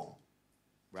must reform,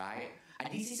 right?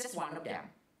 And this is just one of them,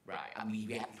 right? We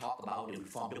have to talk about the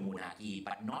reform of the monarchy,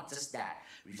 but not just that.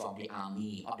 Reform the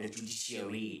army, of the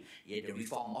judiciary, the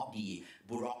reform of the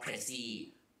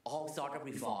bureaucracy, all sort of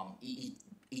reform.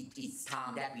 It's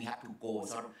time that we have to go,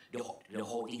 sort of the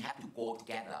whole thing have to go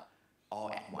together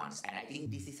all at once. And I think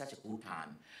this is such a good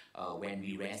time when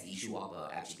we raise the issue of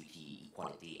LGBT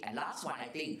equality. And last one, I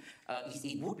think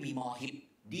it would be more hip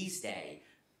these days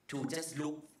to just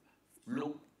look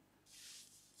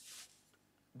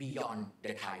beyond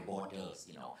the Thai borders.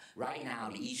 Right now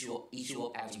the issue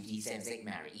of LGBT same-sex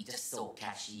marriage is just so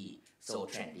catchy, so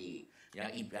trendy.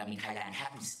 Thailand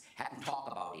have to talk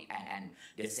about it, and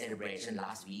the celebration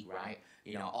last week, right?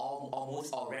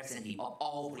 Almost all representatives of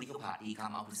all political parties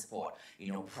come out to support,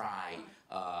 Pride,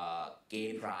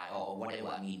 Gay Pride, or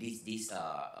whatever. This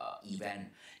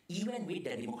event, even with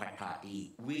the Democratic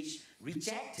Party, which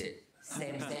rejected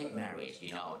same-sex marriage,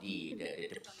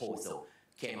 the proposal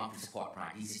came out to support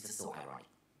Pride. This is just so ironic.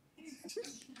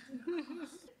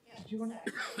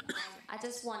 I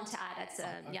just want to add, as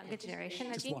a younger generation,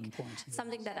 I Just think, one point.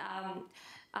 something that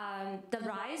the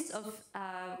rise of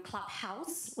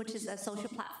Clubhouse, which is a social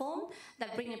platform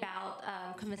that bring about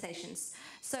conversations.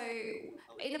 So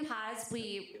in the past,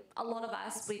 a lot of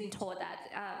us been taught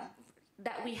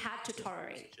that we had to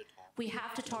tolerate. We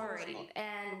have to tolerate,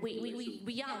 and we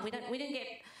young.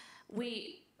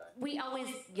 We always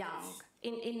young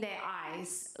in their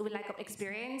eyes with lack of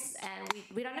experience, and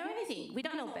we don't know anything. We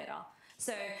don't know better.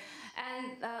 So,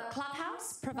 and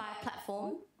Clubhouse provide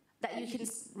platform that you can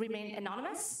remain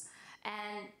anonymous,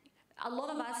 and a lot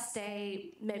of us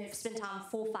may spend time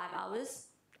 4 or 5 hours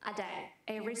a day,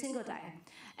 every single day,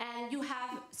 and you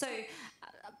have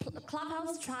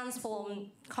Clubhouse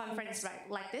transform conference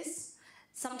like this.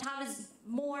 Sometimes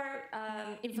more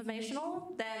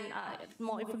informational than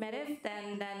more informative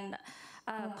than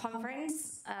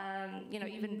conference.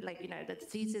 Even the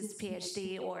thesis,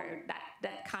 PhD, or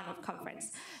that kind of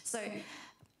conference. So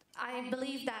I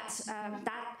believe that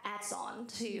that adds on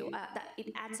to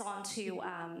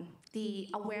the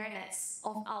awareness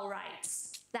of our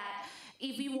rights. That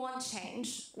if we want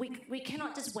change, we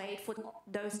cannot just wait for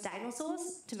those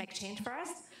dinosaurs to make change for us.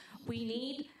 We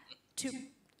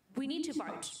need to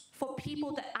vote for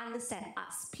people that understand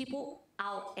us, people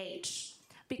our age,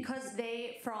 because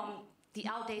they from the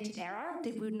outdated era,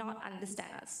 they will not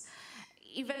understand us.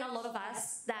 Even a lot of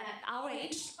us at our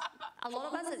age,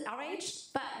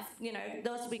 but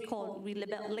we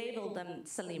label them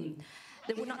slim.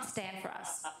 They will not stand for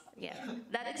us. Yeah,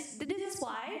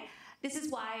 this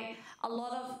is why a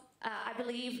lot of I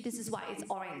believe this is why it's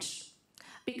orange,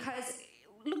 because.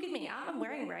 Look at me, I'm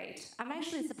wearing red. I'm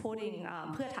actually supporting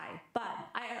Pheu Thai, but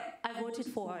I voted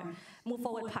for Move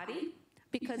Forward Party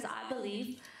because I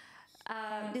believe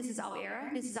this is our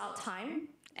era, this is our time,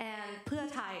 and Pheu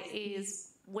Thai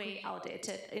is way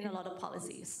outdated in a lot of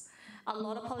policies. A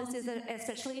lot of policies,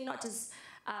 especially not just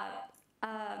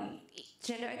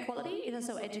gender equality, it's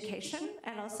also education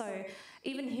and also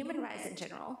even human rights in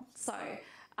general. So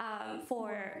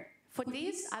for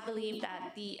this, I believe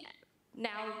that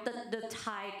now the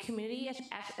Thai community,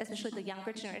 especially the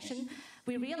younger generation,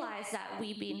 we realize that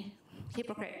we've been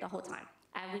hypocrite the whole time,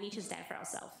 and we need to stand for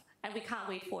ourselves. And we can't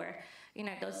wait for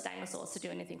those dinosaurs to do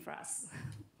anything for us.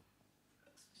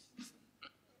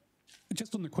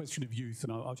 Just on the question of youth,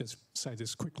 and I'll just say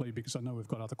this quickly because I know we've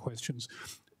got other questions.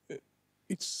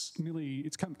 It's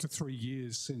come to 3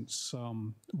 years since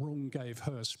Rung gave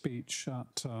her speech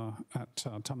at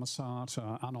Thammasat,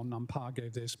 Anon Nampar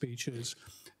gave their speeches,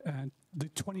 and the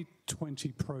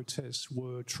 2020 protests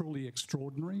were truly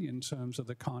extraordinary in terms of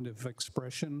the kind of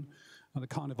expression and the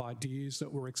kind of ideas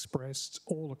that were expressed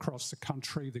all across the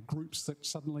country, the groups that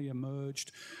suddenly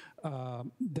emerged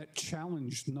that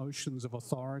challenged notions of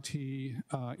authority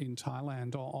in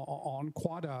Thailand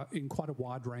in quite a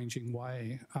wide-ranging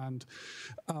way. And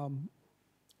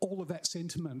all of that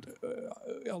sentiment,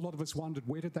 a lot of us wondered,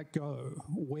 where did that go?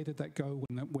 Where did that go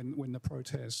when the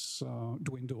protests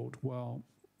dwindled? Well,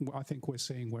 I think we're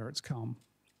seeing where it's gone.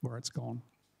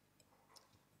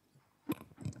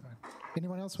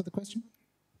 Anyone else with a question?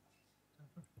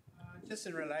 Just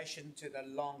in relation to the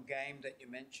long game that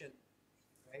you mentioned,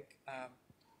 Greg,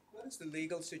 what is the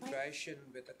legal situation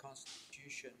with the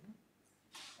Constitution,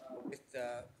 with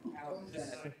the power of the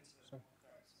Senate?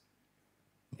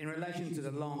 In relation to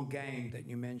the long game that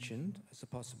you mentioned as a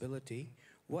possibility,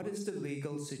 what is the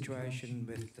legal situation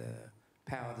with the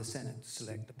power of the Senate to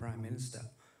select the Prime Minister?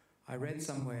 I read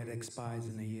somewhere it expires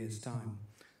in a year's time.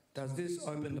 Does this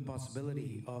open the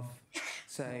possibility of,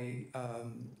 say,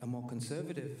 a more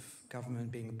conservative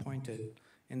government being appointed,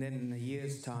 and then in a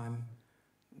year's time,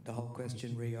 the whole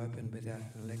question reopened without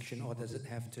an election, or does it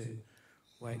have to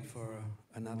wait for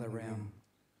another round?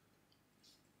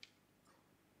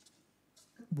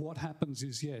 What happens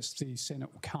is, yes, the Senate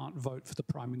can't vote for the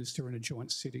Prime Minister in a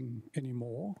joint sitting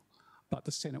anymore, but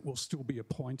the Senate will still be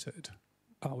appointed,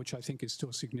 which I think is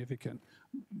still significant.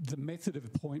 The method of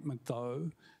appointment,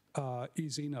 though,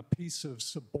 is in a piece of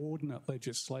subordinate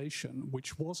legislation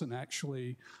which wasn't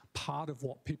actually part of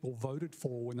what people voted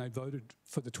for when they voted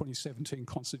for the 2017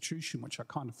 Constitution, which I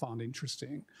kind of find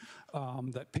interesting,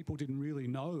 that people didn't really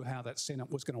know how that Senate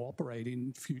was going to operate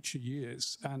in future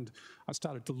years. And I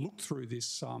started to look through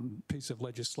this piece of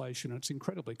legislation, and it's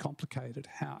incredibly complicated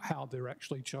how they're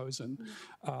actually chosen.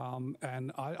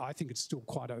 And I think it's still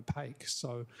quite opaque.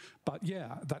 So, but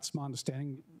yeah, that's my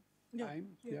understanding. Yeah. Aim?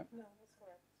 Yeah. No, that's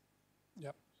correct.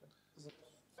 Yep.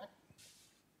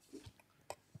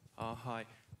 Hi.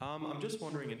 I'm just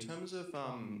wondering, in terms of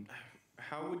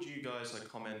how would you guys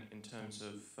comment in terms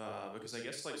of because I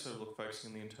guess sort of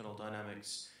focusing on the internal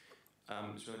dynamics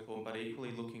is really important, but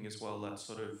equally looking as well at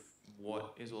sort of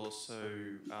what is also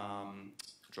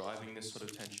driving this sort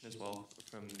of tension as well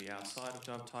from the outside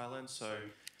of Thailand. So,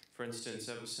 for instance,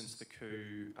 ever since the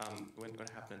coup when it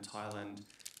happened in Thailand,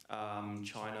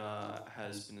 China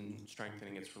has been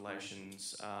strengthening its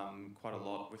relations quite a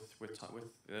lot with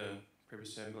the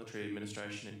previous military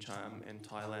administration in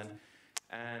Thailand,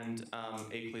 and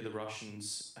equally the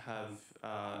Russians have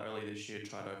early this year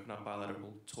tried to open up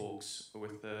bilateral talks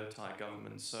with the Thai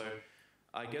government. So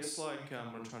I guess what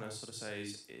I'm trying to sort of say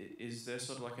is there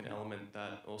sort of like an element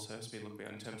that also has to be looked at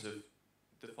in terms of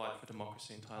the fight for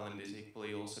democracy in Thailand is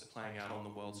equally also playing out on the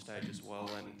world stage as well,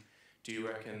 and do you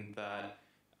reckon that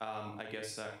I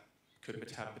guess that could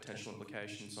have potential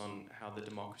implications on how the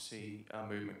democracy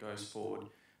movement goes forward?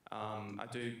 I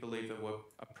do believe there were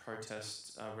a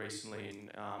protest recently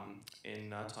in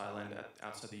Thailand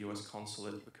outside the US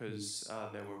consulate because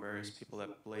there were various people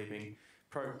that believing,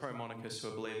 pro-monarchists who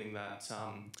are believing that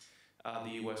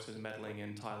the US was meddling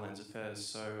in Thailand's affairs.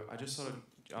 So I just sort of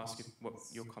ask you what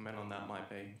your comment on that might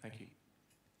be. Thank you.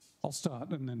 I'll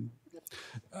start, and then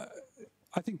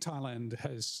I think Thailand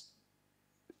has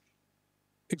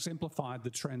exemplified the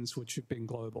trends which have been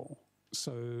global.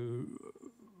 So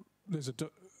there's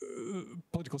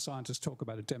political scientists talk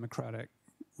about a democratic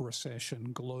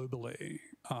recession globally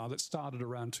that started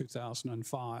around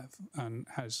 2005 and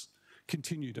has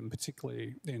continued, and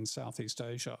particularly in Southeast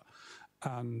Asia.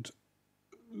 And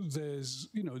there's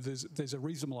a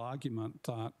reasonable argument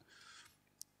that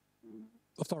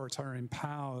authoritarian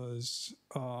powers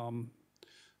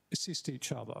assist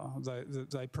each other.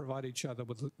 They provide each other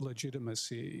with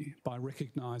legitimacy by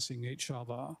recognising each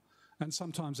other and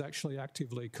sometimes actually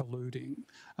actively colluding.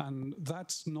 And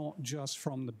that's not just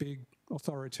from the big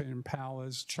authoritarian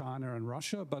powers, China and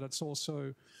Russia, but it's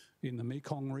also in the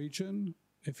Mekong region.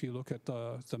 If you look at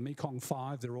the Mekong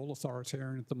Five, they're all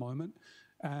authoritarian at the moment,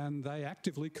 and they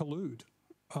actively collude.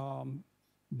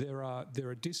 There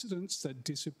are dissidents that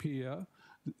disappear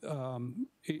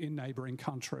in neighbouring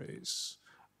countries.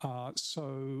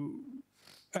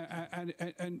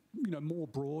 And more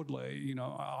broadly,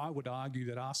 I would argue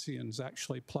that ASEAN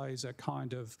actually plays a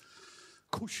kind of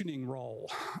cushioning role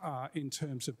in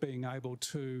terms of being able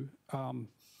to,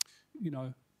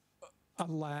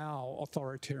 allow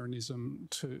authoritarianism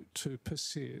to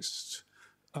persist.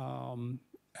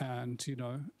 And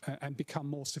become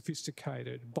more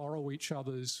sophisticated, borrow each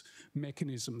other's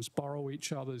mechanisms, borrow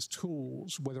each other's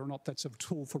tools, whether or not that's a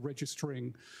tool for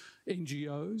registering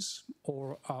NGOs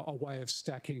or a way of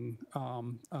stacking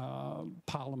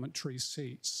parliamentary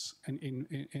seats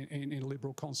in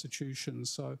liberal constitutions.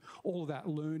 So all of that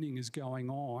learning is going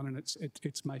on, and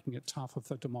it's making it tougher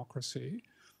for democracy.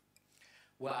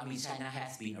 Well, I mean, China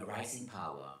has been a rising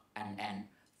power, and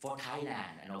for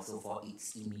Thailand and also for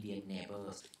its immediate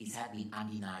neighbors, it has been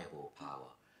undeniable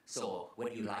power. So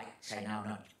whether you like China or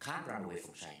not, you can't run away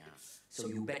from China. So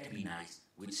you better be nice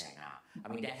with China. I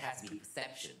mean, that has been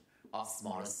perception of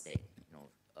smaller state,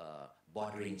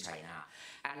 bordering China.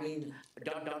 I mean,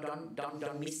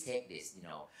 don't mistake this.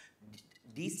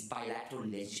 This bilateral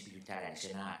relationship between Thailand and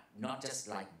China not just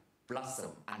like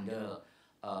blossom under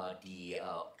the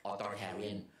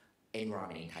authoritarian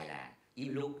environment in Thailand.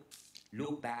 You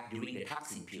look back during the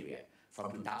Thaksin period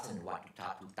from 2001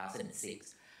 to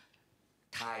 2006,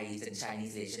 Thais and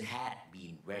Chinese relations had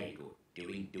been very good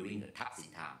during the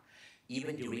Thaksin time.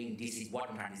 Even during, this is what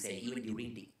I'm trying to say, even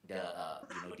during the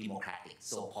democratic,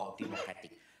 so-called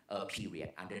democratic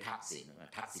period under Thaksin.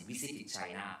 Thaksin visited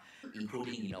China,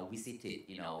 including, visited,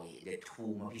 the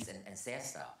tomb of his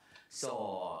ancestor.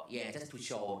 So, yeah, just to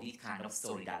show this kind of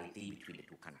solidarity between the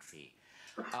two countries.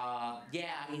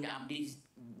 This,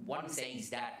 what I'm saying is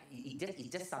that it's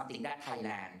just something that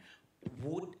Thailand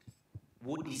would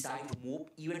decide to move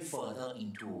even further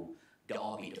into the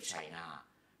orbit of China,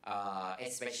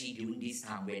 especially during this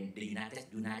time when the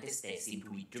United States seem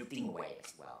to be drifting away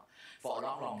as well. For a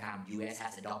long time, the US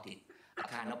has adopted a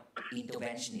kind of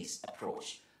interventionist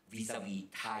approach vis-a-vis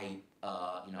Thai,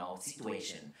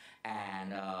 situation,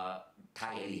 and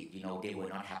Thai elite, they were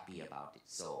not happy about it.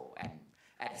 So, and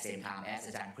at the same time, as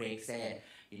Ajahn Craig said,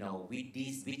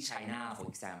 with China, for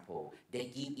example, they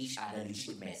give each other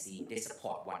legitimacy, they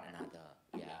support one another.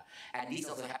 Yeah, and this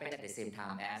also happened at the same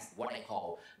time as what I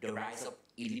call the rise of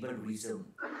illiberalism,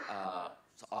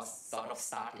 sort of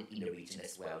started in the region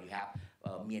as well. You have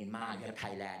Myanmar, you have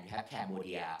Thailand, you have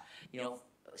Cambodia.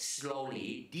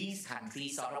 Slowly these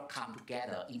countries sort of come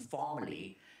together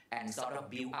informally and sort of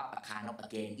build up a kind of,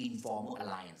 again, informal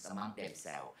alliance among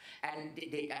themselves. And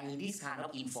this kind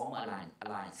of informal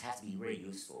alliance has been very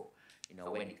useful,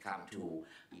 when it comes to,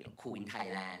 coup in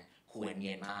Thailand, coup in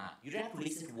Myanmar. You don't have to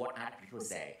listen to what other people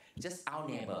say. Just our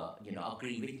neighbor,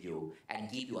 agree with you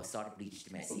and give you a sort of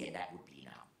legitimacy, and that would be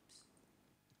enough.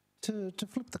 To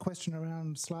flip the question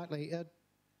around slightly,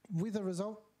 with a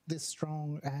result this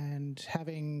strong and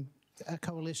having a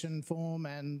coalition form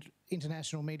and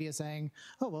international media saying,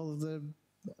 oh, well, the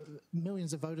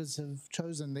millions of voters have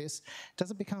chosen this, does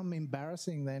it become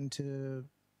embarrassing then to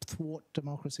thwart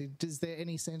democracy? Is there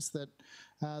any sense that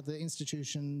the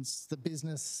institutions, the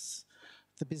business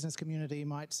community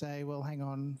might say, well, hang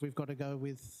on, we've got to go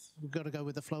with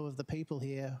the flow of the people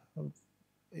here?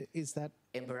 Is that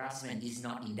embarrassment is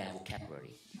not in their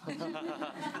vocabulary?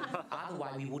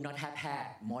 Otherwise, we would not have had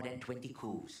more than 20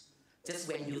 coups. Just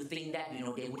when you think that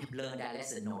they would have learned that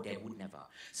lesson, no, they would never.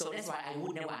 So that's why I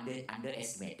would never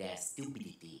underestimate their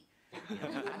stupidity.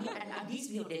 And these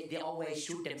people, they always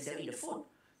shoot themselves in the foot.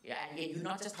 Yeah, and you're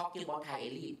not just talking about Thai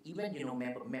elite. Even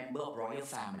member of royal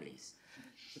families,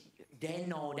 they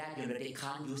know that they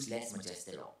can't use less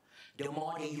majestic. The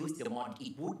more they use, the more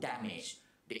it would damage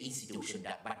the institution,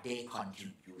 but they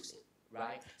continue to use it,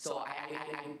 right? So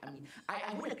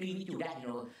I would agree with you that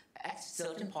at a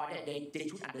certain point that they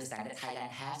should understand that Thailand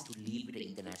has to live with the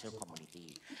international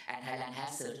community, and Thailand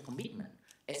has certain commitment,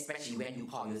 especially when you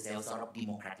call yourself sort of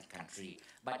democratic country.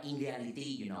 But in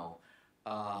reality,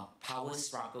 power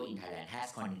struggle in Thailand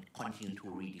has continued to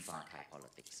redefine Thai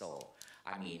politics. So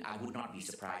I would not be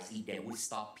surprised if they would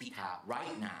stop Pitha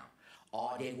right now,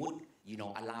 or they would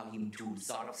allow him to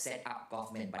sort of set up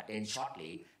government, but then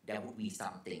shortly there would be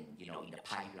something, in the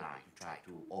pipeline to try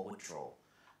to overthrow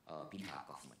Pitha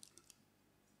government.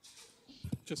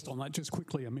 Just on that, just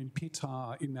quickly,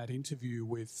 Pitha in that interview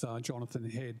with Jonathan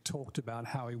Head talked about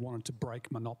how he wanted to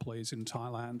break monopolies in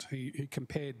Thailand. He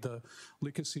compared the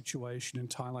liquor situation in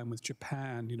Thailand with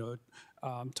Japan.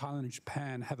 Thailand and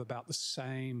Japan have about the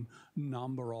same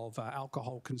number of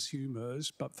alcohol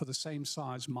consumers, but for the same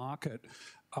size market,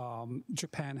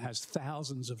 Japan has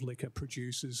thousands of liquor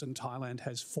producers and Thailand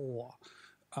has 4.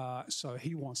 So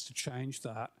he wants to change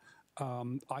that.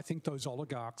 I think those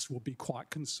oligarchs will be quite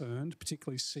concerned,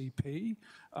 particularly CP,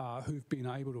 who've been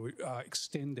able to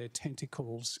extend their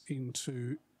tentacles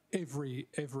into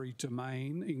every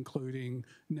domain, including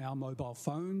now mobile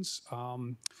phones,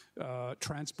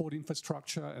 transport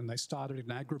infrastructure, and they started in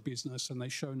agribusiness and they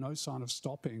show no sign of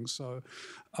stopping. So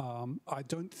I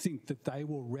don't think that they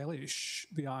will relish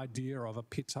the idea of a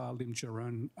Pitha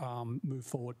Limjaroen move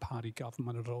forward party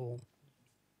government at all.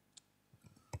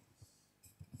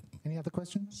 Any other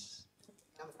questions?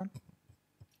 Down the front.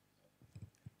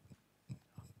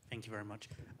 Thank you very much.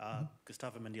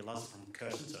 Gustavo Mendialaz from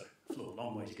Curtin, so flew a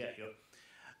long way to get here.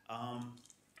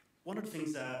 One of the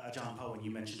things that Ajahn Pawan, you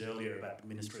mentioned earlier about the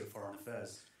Ministry of Foreign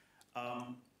Affairs,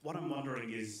 what I'm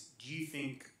wondering is, do you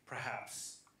think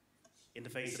perhaps in the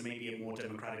face of maybe a more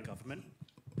democratic government,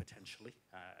 potentially,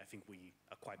 I think we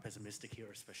are quite pessimistic here,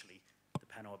 especially the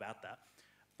panel about that,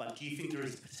 but do you think there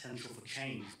is potential for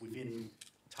change within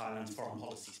Thailand's foreign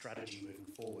policy strategy moving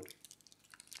forward?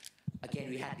 Again,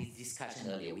 we had this discussion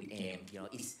earlier with AIM.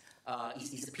 It's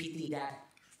a pity that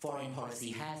foreign policy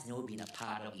has never been a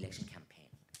part of election campaign.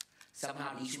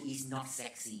 Somehow the issue is not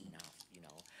sexy enough.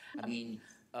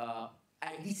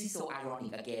 This is so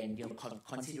ironic. Again,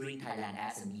 considering Thailand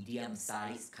as a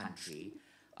medium-sized country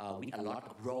with a lot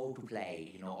of role to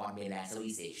play, on mainland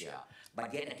Southeast Asia,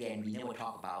 but yet again, we never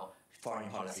talk about foreign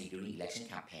policy during election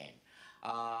campaign.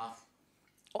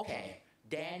 Okay,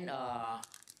 then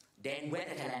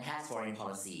whether Thailand has foreign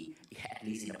policy, at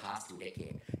least in the past 2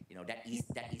 decades,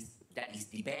 that is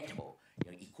debatable.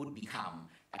 It could become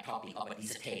a topic of a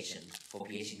dissertation for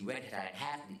PhD whether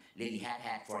Thailand really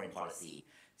had foreign policy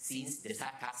since the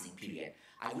Thaksin period.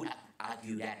 I would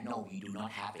argue that no, we do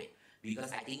not have it,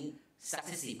 because I think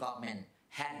successive governments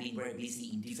had been very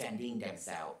busy in defending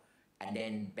themselves and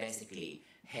then basically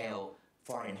held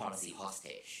foreign policy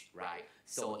hostage, right?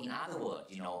 So in other words,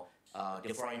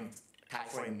 the Thai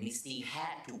foreign ministry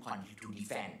had to continue to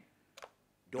defend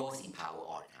those in power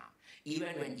all the time. even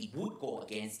when it would go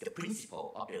against the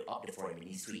principle of the foreign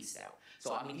ministry itself.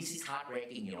 So I mean, this is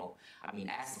heartbreaking, you know. I mean,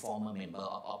 as a former member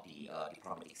of the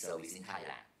diplomatic service in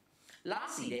Thailand.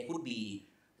 Lastly, there could be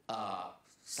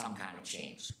some kind of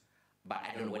change, but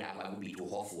I don't know whether I would be too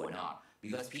hopeful or not,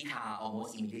 because Pita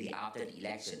almost immediately after the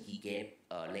election, he gave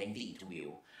a lengthy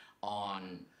interview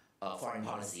on foreign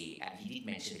policy, and he did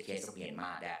mention the case of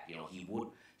Myanmar, that you know he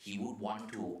would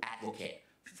want to advocate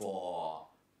for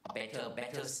a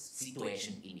better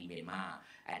situation in Myanmar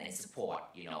and then support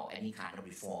any kind of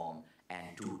reform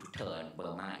and to turn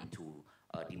Burma into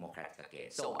democratic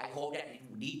again. So I hope that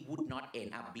it would not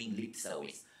end up being lip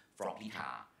service from Pita.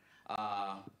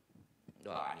 I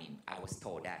mean, I was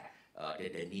told that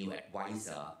the new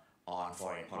advisor on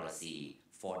foreign policy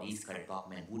for this current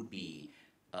government would be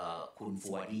Kun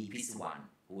Fuadi Pisuwan,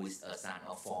 who is a son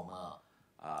of former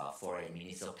foreign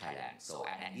minister of Thailand. So,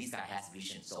 and this guy has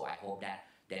vision, so I hope that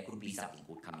there could be something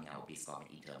good coming out of this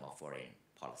government in terms of foreign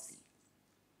policy.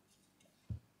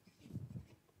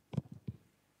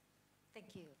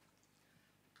 Thank you.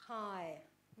 Hi,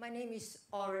 my name is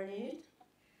Kanyanatt.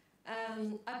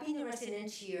 I've been a resident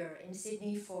here in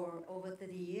Sydney for over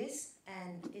 30 years,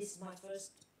 and it's my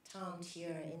first time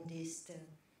here in this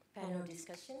panel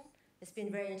discussion. It's been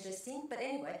very interesting. But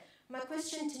anyway, my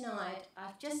question tonight,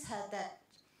 I've just had that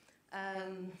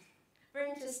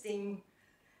very interesting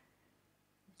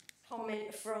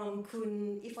comment from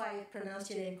Kun, if I pronounce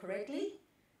your name correctly,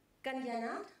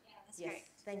 Kanyanatt? Yeah, that's yes, correct.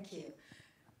 Thank you.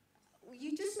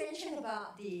 You just mentioned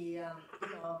about the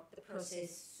the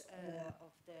process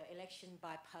of the election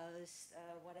by post,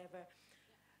 whatever.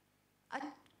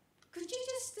 Could you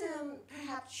just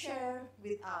perhaps share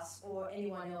with us or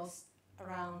anyone else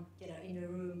around, in the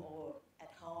room or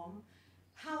at home,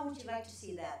 how would you like to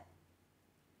see that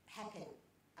happen?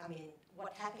 I mean,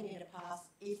 what happened in the past,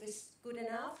 if it's good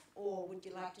enough, or would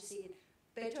you like to see it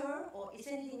better, or is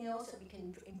there anything else that we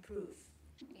can improve?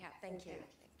 Yeah, thank you.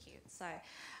 Thank you. So,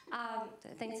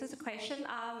 thanks for the question.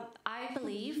 I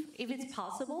believe if it's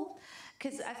possible,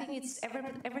 because I think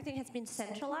everything has been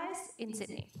centralized in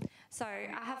Sydney. So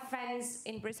I have friends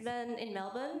in Brisbane, in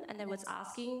Melbourne, and they was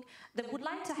asking, they would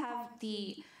like to have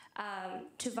the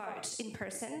to vote in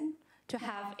person, to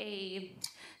have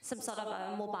some sort of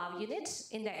a mobile unit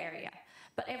in their area.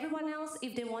 But everyone else,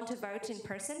 if they want to vote in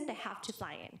person, they have to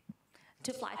fly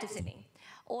to Sydney.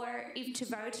 Or if to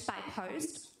vote by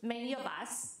post, many of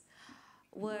us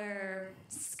were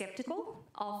skeptical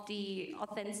of the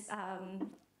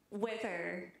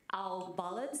whether our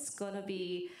ballots gonna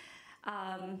be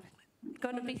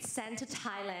sent to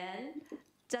Thailand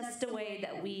just the way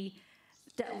that we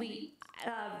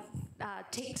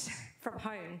take from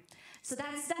home. So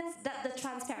the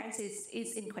transparency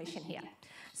is in question here.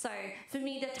 So for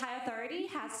me, the Thai authority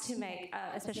has to make,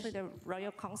 especially the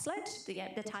Royal Consulate,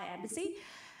 the Thai embassy,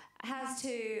 has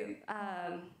to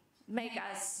make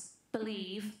us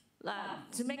believe,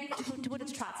 to put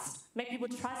a trust, make people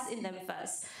trust in them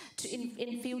first,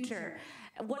 in future.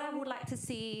 What I would like to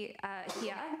see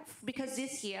here, because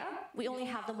this year we only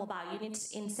have the mobile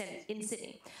units in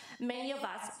Sydney. Many of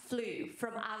us flew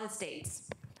from other states,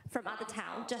 from other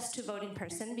towns, just to vote in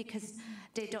person because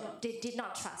they did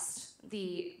not trust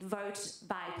the vote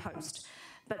by post.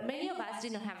 But many of us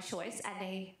did not have a choice, and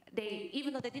they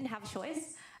even though they didn't have a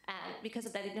choice, and because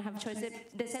of that they didn't have a choice,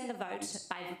 they sent the vote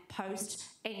by post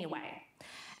anyway.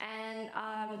 And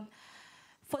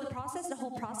for the process, the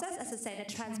whole process, as I said,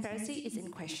 the transparency is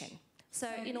in question. So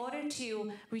in order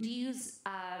to reduce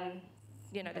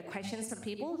the questions from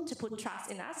people, to put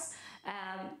trust in us,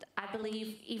 I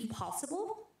believe, if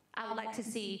possible, I would like to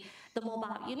see the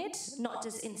mobile unit, not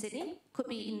just in Sydney, could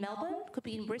be in Melbourne, could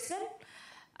be in Brisbane,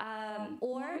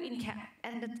 or in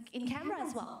Canberra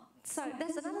as well. So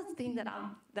that's another thing that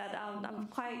I'm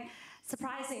quite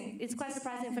surprising. It's quite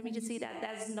surprising for me to see that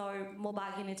there's no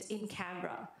mobile unit in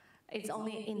Canberra. It's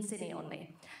only in Sydney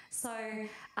only. So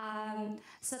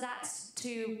that's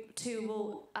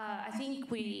I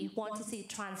think we want to see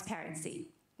transparency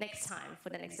next time for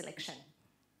the next election.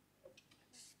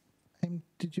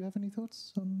 Did you have any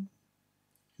thoughts on?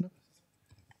 No.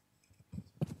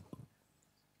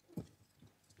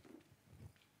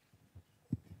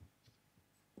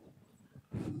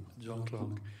 John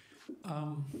Clark.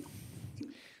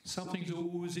 Something that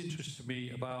always interested me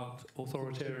about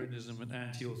authoritarianism and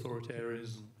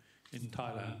anti-authoritarianism in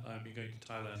Thailand. I've been going to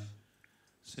Thailand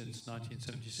since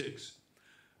 1976.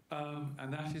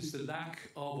 And that is the lack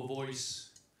of a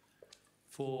voice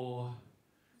for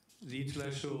the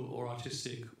intellectual or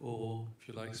artistic or, if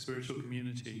you like, spiritual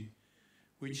community,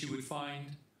 which you would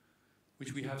find,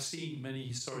 which we have seen many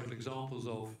historical examples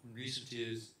of in recent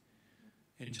years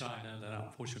in China that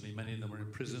unfortunately many of them are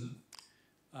in prison,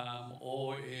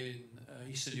 or in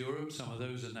Eastern Europe, some of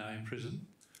those are now in prison,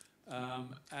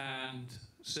 and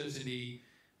certainly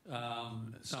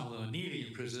some of them are nearly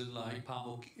in prison, like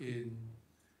Pamuk in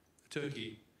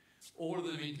Turkey. All of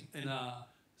them in a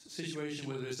situation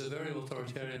where there's a very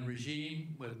authoritarian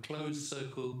regime, with a closed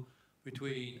circle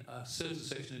between a certain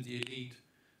section of the elite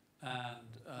and,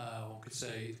 one could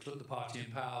say, the party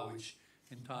in power, which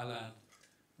in Thailand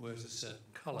wears a certain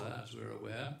colour, as we're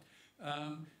aware.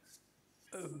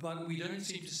 But we don't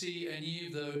seem to see any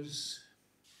of those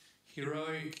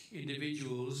heroic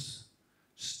individuals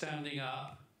standing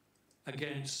up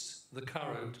against the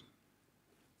current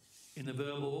in a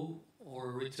verbal or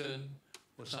a written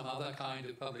or some other kind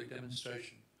of public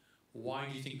demonstration. Why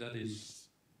do you think that is?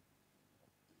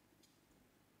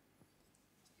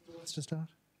 Let's just start.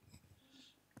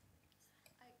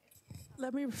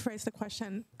 Let me rephrase the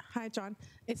question. Hi, John.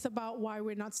 It's about why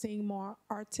we're not seeing more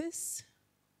artists.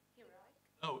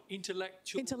 Oh,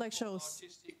 intellectuals.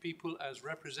 Artistic people as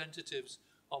representatives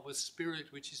of a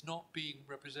spirit which is not being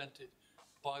represented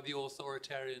by the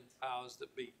authoritarian powers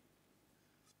that be.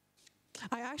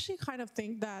 I actually kind of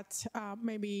think that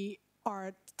maybe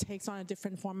art takes on a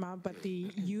different format, but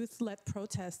the youth-led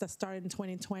protests that started in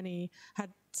 2020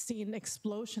 had seen an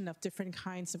explosion of different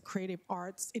kinds of creative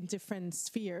arts in different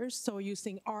spheres. So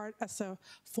using art as a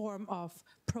form of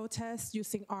protest,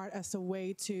 using art as a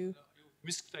way to... You're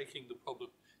mistaking the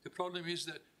problem. The problem is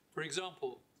that, for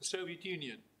example, the Soviet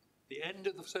Union, the end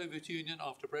of the Soviet Union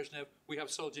after Brezhnev, we have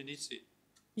Solzhenitsyn.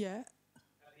 Yeah.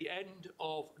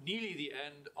 Nearly the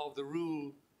end of the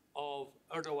rule of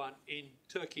Erdogan in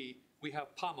Turkey, we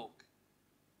have Pamuk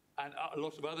and a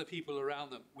lot of other people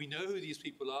around them. We know who these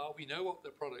people are. We know what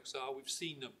their products are. We've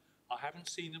seen them. I haven't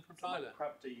seen them from Thailand.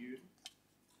 Perhaps you?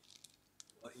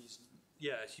 Well,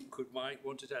 yes, you might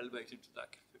want to elevate him to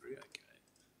that category. Okay,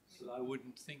 so I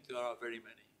wouldn't think there are very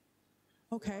many.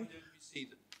 Okay. Why don't we see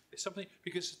them? It's something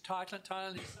because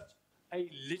Thailand is such a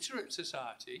literate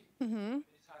society. Mm-hmm.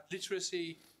 It's had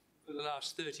literacy for the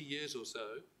last 30 years or so.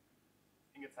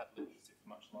 I think it's had literacy for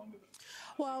much longer than.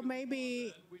 Well,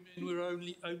 maybe women were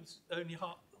only less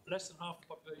than half the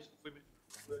population of women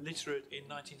were literate in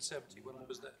 1970 when I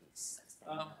was there.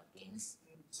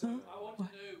 So I want to know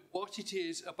what it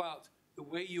is about the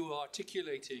way you are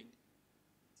articulating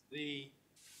the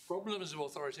problems of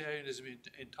authoritarianism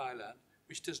in Thailand,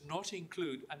 which does not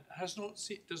include and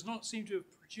does not seem to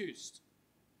have produced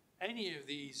any of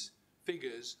these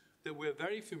figures that we're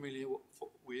very familiar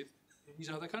with in these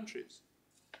other countries.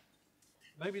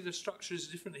 Maybe the structure is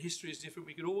different, the history is different,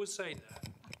 we could always say that.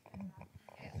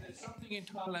 There's something in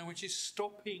Thailand which is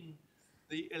stopping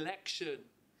the election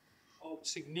of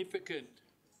significant,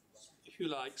 if you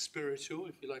like, spiritual,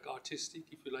 if you like, artistic,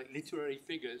 if you like, literary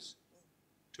figures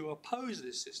to oppose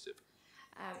this system.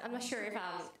 I'm not sure if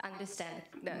I understand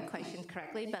the question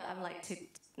correctly, but I'd like to,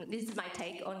 this is my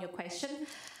take on your question.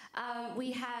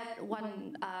 We had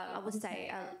one, I would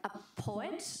say, a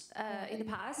poet in the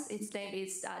past. His name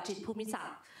is Jit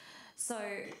Pumisak. So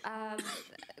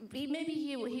maybe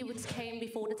he came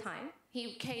before the time.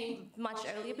 He came much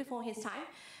earlier before his time.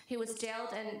 He was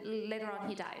jailed and later on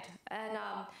he died. And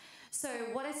so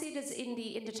what I see is in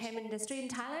the entertainment industry in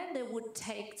Thailand, they would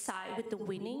take side with the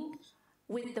winning,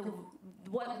 with the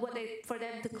for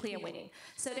them to clear winning.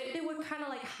 So they were kind of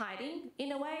like hiding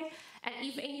in a way. And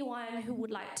if anyone who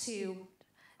would like to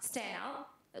stand out,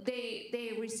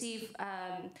 they receive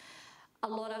a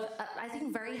lot of, I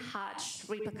think, very harsh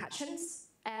repercussions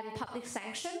and public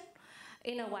sanction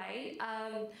in a way.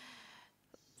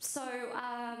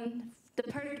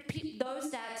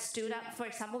 Those that stood up, for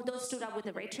example, those stood up with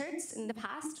the Richards in the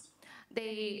past,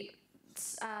 they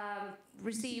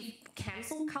received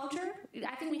cancel culture.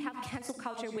 I think we have cancel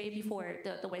culture way before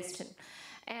the Western.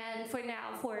 And for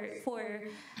now, for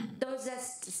those that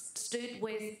stood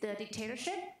with the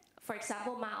dictatorship, for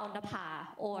example, Ma Onapa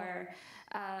or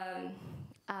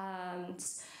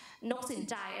Nok Sin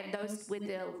Jai and those with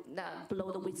the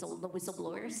below the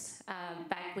whistleblowers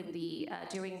back when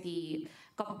during the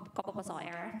Gopapasal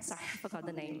era. Sorry, I forgot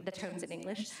the terms in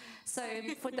English. So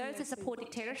for those that support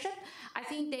dictatorship, I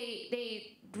think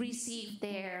they received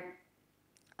their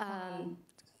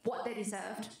what they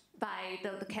deserved by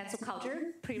the cancel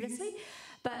culture previously.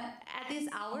 But at this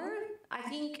hour, I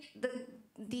think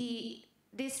the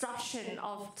disruption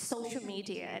of social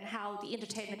media and how the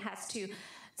entertainment has to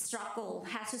struggle,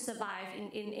 has to survive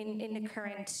in the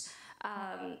current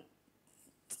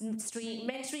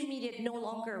mainstream media no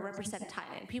longer represent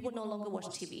Thailand. People no longer watch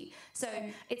TV. So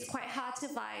it's quite hard to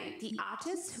find the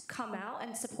artists who come out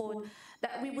and support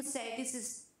that. We would say this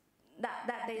is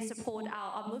that they support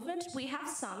our movement. We have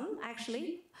some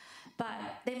actually,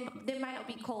 but they might not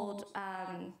be called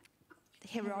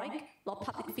heroic or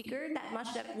public figure that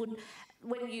much that would,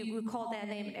 when you call their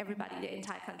name, everybody, the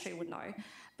entire country would know.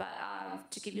 But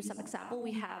to give you some example,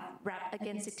 we have Rap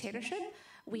Against Dictatorship,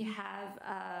 we have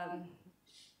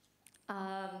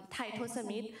Thai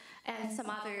Tosamit, and some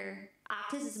other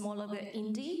artists is more like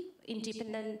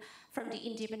independent, from the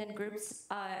independent groups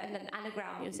and then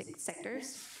underground music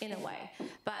sectors in a way.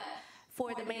 But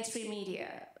for the mainstream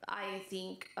media, I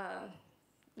think,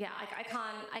 I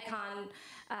can't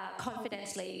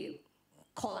confidently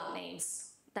call out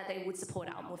names that they would support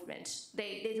our movement.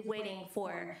 They're waiting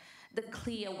for the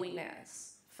clear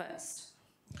winners first.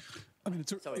 I mean,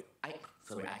 I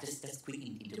just quick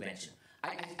intervention.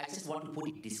 I just want to put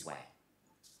it this way.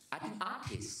 I think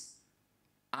artists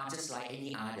are just like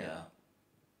any other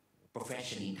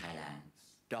profession in Thailand,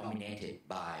 dominated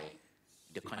by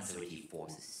the conservative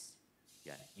forces.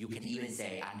 Yeah, you can even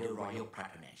say under royal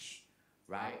patronage,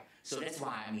 right? So that's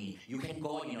why, I mean, you can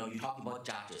go, you talk about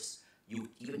judges. You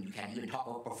can even talk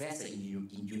about professors in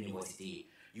university.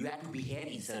 You have to behave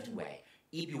in a certain way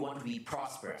if you want to be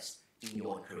prosperous in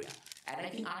your own career. And I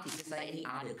think artists is like any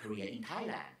other career in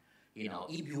Thailand.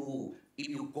 If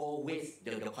you go with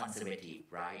the conservative,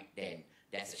 right, then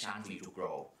there's a chance for you to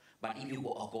grow. But if you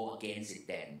go against it,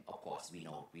 then of course we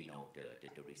know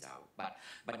the result. But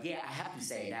yeah, I have to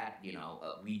say that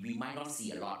we might not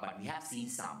see a lot, but we have seen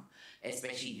some,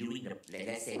 especially during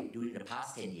the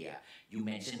past 10 years. You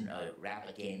mentioned Rap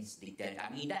Against Dictatorship.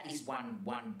 I mean, that is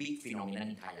one big phenomenon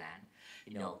in Thailand.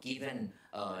 Given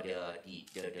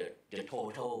the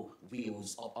total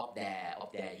views of their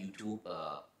YouTube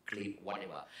clip,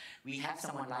 whatever, we have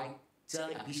someone like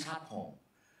Cherry Apichatpong,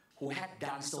 who had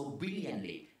done so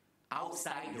brilliantly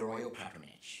outside the royal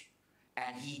patronage,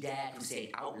 and he dared to say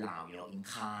it out loud, in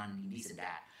Cannes, in this and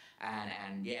that,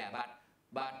 and yeah,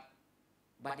 but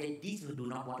these do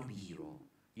not want to be hero.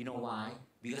 You know why?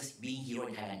 Because being hero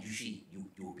in Thailand, usually you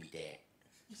will be dead.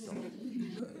 So.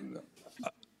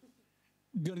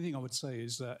 The only thing I would say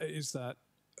is that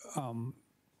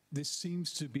there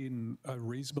seems to be a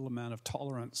reasonable amount of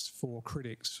tolerance for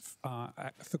critics,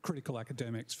 for critical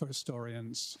academics, for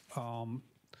historians.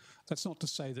 That's not to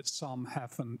say that some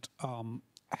haven't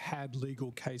had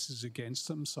legal cases against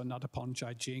them. So Nattapon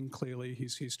Jaijing, clearly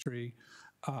his history,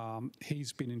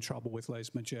 he's been in trouble with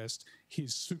lèse majesté.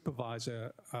 His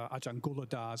supervisor, Ajahn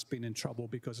Gulladar, has been in trouble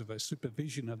because of a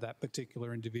supervision of that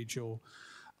particular individual.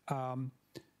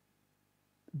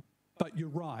 But you're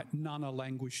right, none are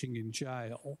languishing in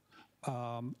jail,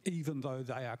 even though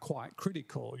they are quite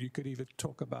critical. You could even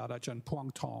talk about Ajahn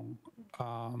Puang Thong,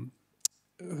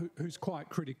 who's quite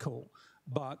critical,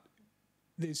 but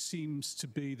there seems to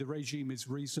be, the regime is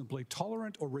reasonably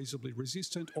tolerant or reasonably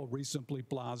resistant or reasonably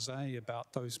blasé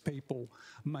about those people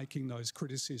making those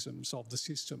criticisms of the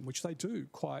system, which they do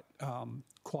quite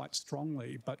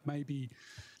strongly, but maybe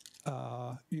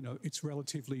it's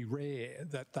relatively rare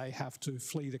that they have to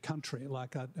flee the country,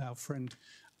 like our friend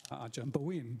Ajahn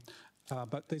Bawin.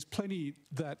 But there's plenty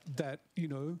that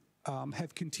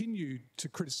have continued to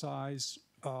criticise,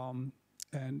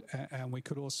 and we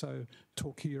could also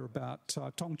talk here about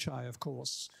Tongchai, of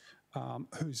course,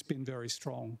 who's been very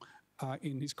strong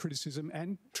in his criticism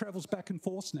and travels back and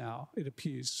forth now, it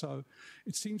appears. So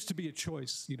it seems to be a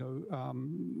choice.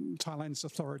 Thailand's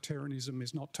authoritarianism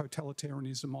is not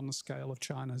totalitarianism on the scale of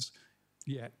China's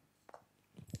yet.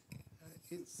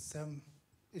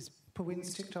 Is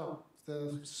Pawin's TikTok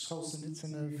the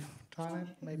Solzhenitsyn of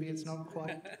Thailand? Maybe it's not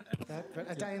quite that, but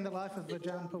a day in the life of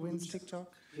Ajahn Pawin's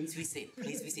TikTok. Please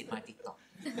visit my TikTok.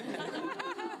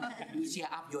 Cheer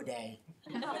up your day.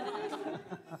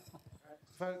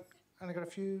 I've only got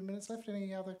a few minutes left.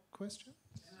 Any other questions?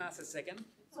 Ask a second.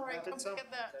 Sorry, come look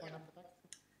at the...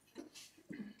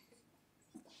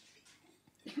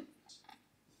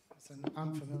 It's an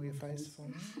unfamiliar face for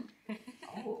me.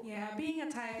 Yeah, being a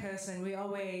Thai person, we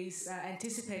always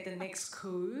anticipate the next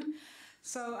coup.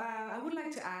 So I would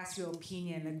like to ask your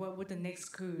opinion, like what would the next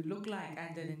coup look like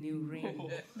under the new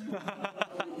ring?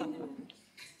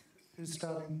 Who's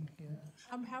starting? Yeah.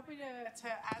 I'm happy to add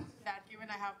to that, given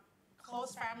I have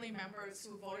close family members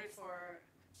who voted for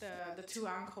the two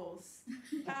uncles.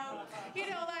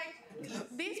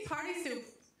 These parties do...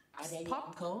 Are they your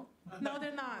uncle? No,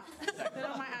 they're not. They're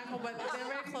not my uncle, but they're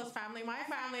very close family. My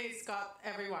family's got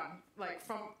everyone,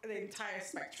 from the entire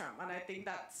spectrum, and I think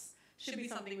that's should be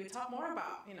something we talk more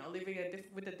about. Living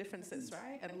with the differences,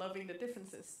 right, and loving the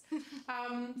differences.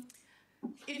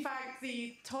 in fact,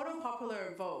 the total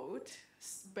popular vote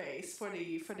base for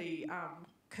the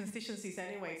constituencies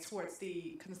anyway towards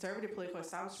the conservative political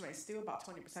establishment is still about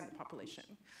 20% of the population.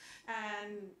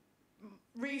 And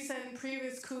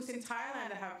previous coups in Thailand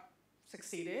that have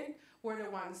succeeded were the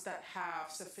ones that have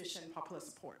sufficient popular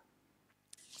support.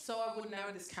 So I would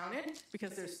never discount it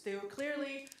because there's still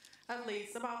clearly at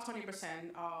least about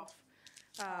 20% of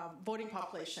voting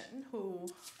population who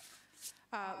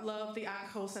love the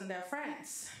uncles and their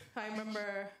friends. I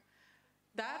remember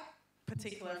that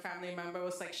particular family member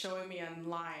was like showing me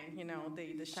online, you know,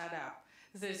 the shout out.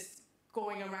 There's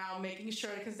going around making sure,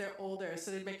 because they're older,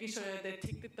 so they're making sure that they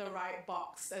tick the right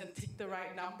box and tick the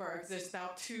right number, because there's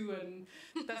now 2, and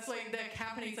that's like their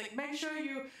campaign. It's like, make sure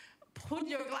you put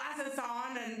your glasses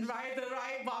on and write the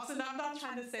right box. And I'm not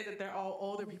trying to say that they're all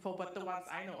older people, but the ones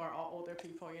I know are all older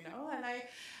people, you know. And I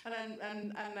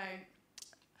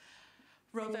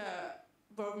wrote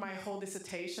my whole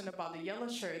dissertation about the yellow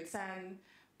shirts, and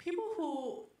people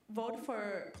who vote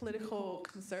for political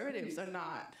conservatives are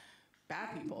not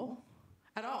bad people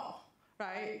at all,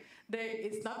 right?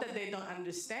 It's not that they don't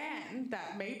understand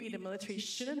that maybe the military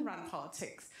shouldn't run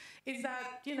politics. It's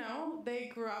that, you know,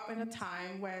 they grew up in a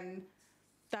time when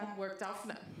that worked out for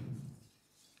them,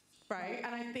 right?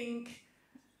 And I think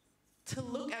to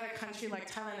look at a country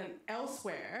like Thailand and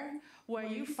elsewhere, where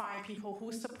you find people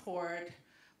who support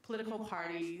political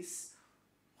parties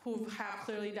who have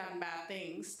clearly done bad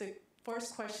things, the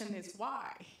first question is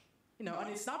why? You know, and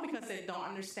it's not because they don't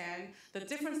understand the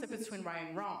difference between right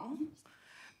and wrong,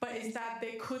 but it's that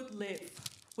they could live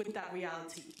with that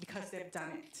reality because they've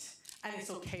done it. And it's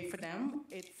okay for them,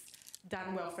 it's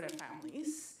done well for their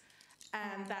families.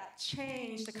 And that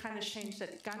change, the kind of change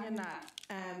that Kanyanatt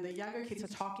and the younger kids are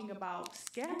talking about,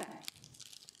 scare them.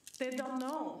 They don't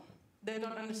know, they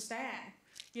don't understand.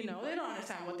 You know, they don't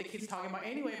understand what the kid's talking about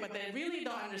anyway, but they really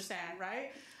don't understand,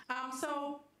 right?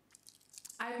 So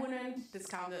I wouldn't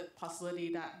discount the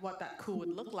possibility that what that coup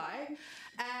would look like.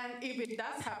 And if it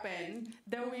does happen,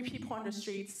 there will be people on the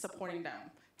streets supporting them,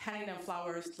 handing them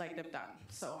flowers like they've done.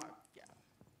 So, yeah.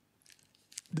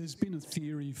 There's been a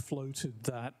theory floated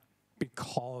that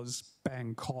because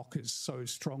Bangkok is so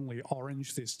strongly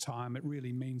orange this time, it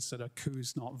really means that a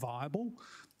coup's not viable,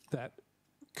 that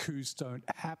coups don't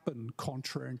happen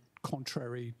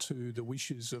contrary to the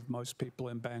wishes of most people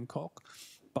in Bangkok.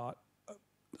 But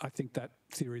I think that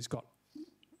theory's got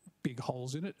big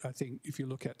holes in it. I think if you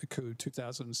look at the coup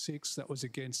 2006, that was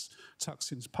against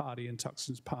Thaksin's party, and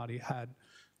Thaksin's party had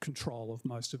control of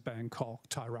most of Bangkok,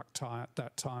 Thai Rak Thai at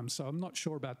that time. So I'm not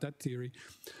sure about that theory.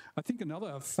 I think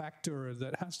another factor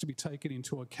that has to be taken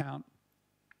into account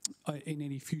in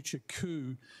any future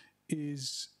coup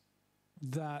is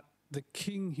that the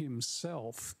king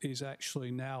himself is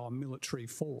actually now a military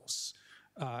force.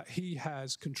 He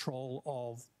has control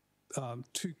of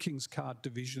 2 King's Guard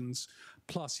divisions,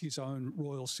 plus his own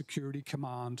Royal Security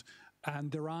Command,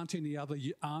 and there aren't any other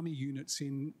army units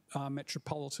in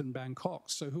metropolitan Bangkok.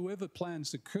 So whoever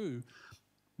plans the coup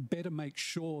better make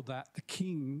sure that the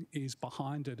king is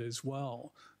behind it as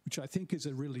well, which I think is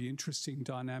a really interesting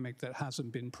dynamic that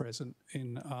hasn't been present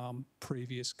in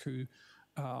previous coup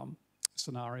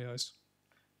scenarios.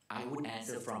 I would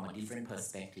answer from a different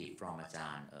perspective from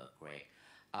Ajahn Greg.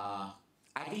 I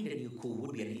think the new coup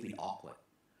would be a little bit awkward.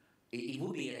 It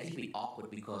would be a little bit awkward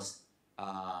because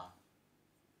the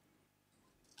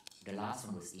last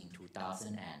one was in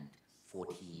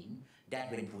 2014,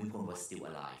 that when Pavin was still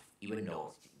alive, even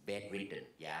though bedridden,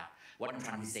 yeah? What I'm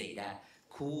trying to say that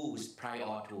coups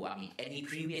prior to, any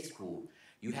previous coup,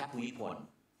 you have Pavin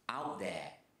out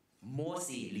there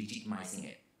mostly legitimizing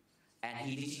it. And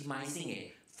he legitimizing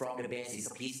it from the basis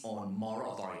of his own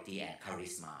moral authority and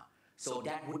charisma. So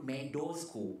that would make those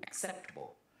coups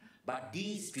acceptable. But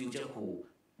these future coups,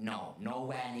 no,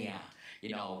 nowhere near. You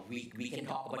know, we can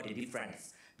talk about the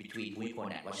difference between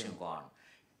Pavin and Washington.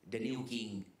 The new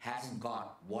king hasn't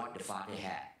got what the father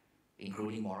had,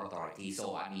 including moral authority.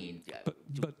 So,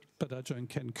 But Ajahn,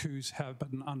 can coups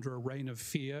happen under a reign of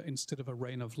fear instead of a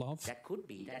reign of love? That could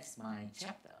be. That's my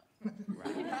chapter.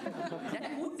 Right?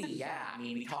 That would be, yeah.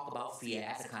 We talk about fear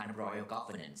as a kind of royal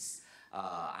governance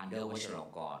under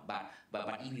Vajrayana.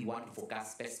 But if we want to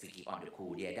focus specifically on the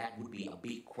coup, yeah, that would be a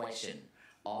big question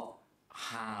of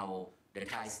how the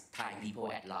Thai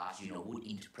people at large, would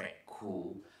interpret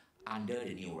coup under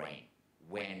the new reign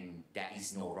when there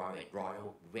is no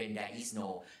when there is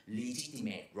no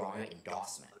legitimate royal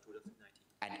endorsement.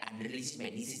 And the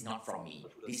legitimate, this is not from me.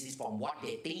 This is from what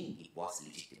they think it was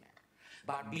legitimate.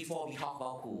 But before we talk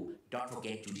about coup, don't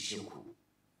forget judicial coup.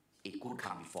 It could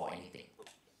come before anything.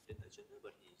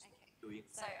 doing?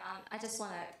 So I just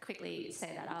want to quickly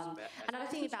say that another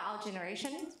thing about our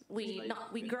generation, we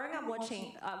growing up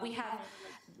watching, we have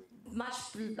much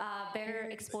better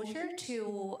exposure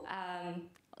to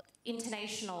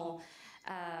international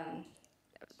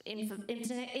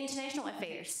international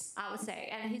affairs, I would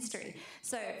say, and history.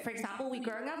 So, for example, we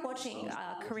growing up watching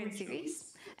Korean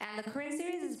series, and the Korean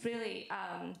series is really,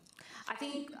 I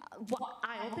think,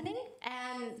 eye-opening,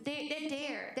 and they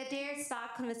dare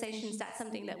start conversations. That's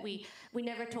something that we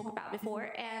never talked about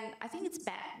before, and I think it's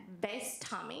best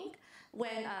timing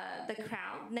when The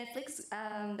Crown, Netflix,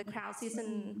 The Crown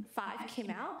season 5 came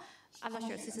out. I'm not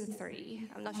sure, season 3.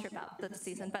 I'm not sure about the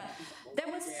season, but there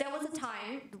was a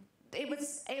time. It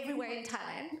was everywhere in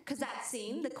Thailand because that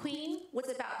scene, the Queen was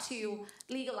about to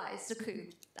legalize the coup.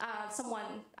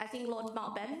 Someone, I think Lord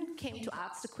Mountbatten, came to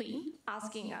ask the Queen,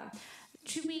 asking,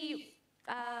 should we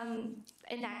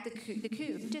enact the coup,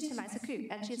 legitimize the coup?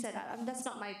 And she said, that's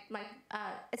not my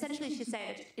essentially she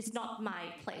said, it's not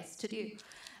my place to do.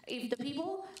 If the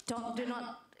people do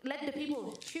not let the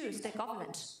people choose their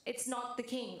government, it's not the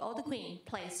king or the queen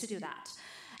place to do that.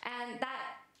 And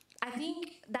that, I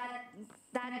think that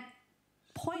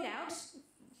point out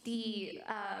the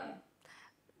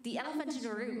elephant in the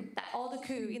room, that all the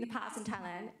coup in the past in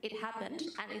Thailand, it happened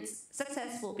and it's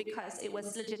successful because it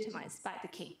was legitimized by the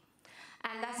king.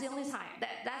 And that's the only time,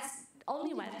 that's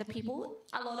only when the people,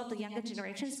 a lot of the younger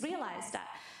generations realize that,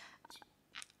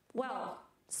 well,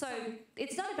 so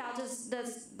it's not about just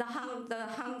the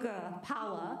hunger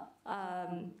power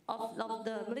of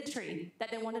the military that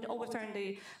they wanted to overthrow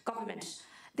the government.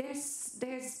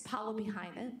 There's power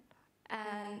behind it.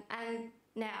 And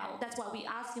now that's why we're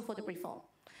asking for the reform.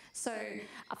 So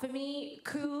for me,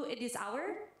 coup is out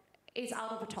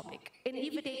of the topic. And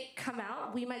if they come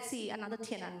out, we might see another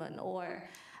Tiananmen or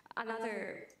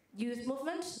another youth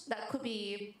movement that could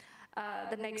be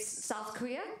the next South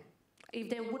Korea. If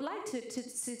they would like to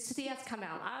see us come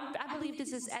out, I believe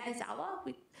this is at this hour.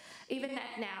 Even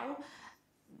at now,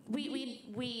 we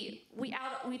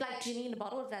like genie in the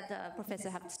bottle that the professor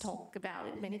has talked about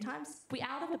it many times. We're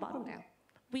out of the bottle now.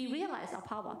 We realize our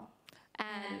power,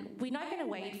 and we're not going to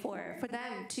wait for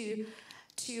them to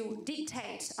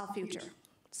dictate our future.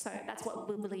 So that's what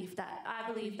we believe. That I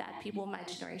believe that people my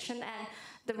generation and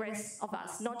the rest of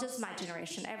us, not just my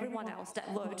generation, everyone else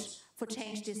that vote for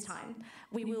change this time,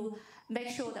 we will make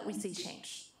sure that we see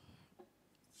change.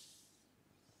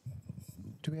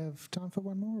 Do we have time for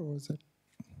one more, or is it?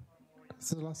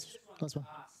 This is the last one.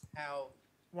 How?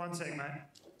 1 second, mate.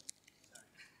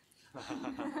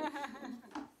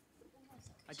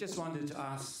 I just wanted to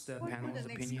ask the panel's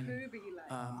opinion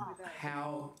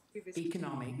how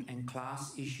economic and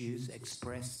class issues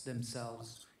express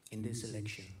themselves in this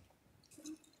election.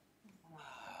 Here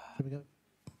we go.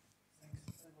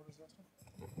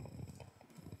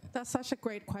 That's such a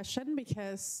great question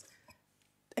because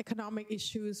economic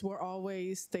issues were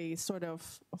always the sort of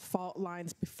fault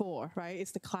lines before, right?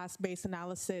 It's the class-based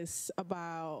analysis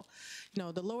about,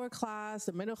 the lower class,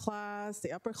 the middle class,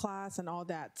 the upper class, and all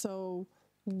that. So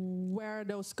where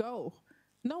those go?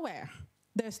 Nowhere.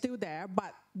 They're still there,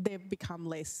 but they've become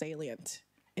less salient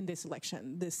in this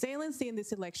election. The saliency in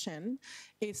this election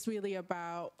is really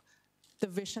about the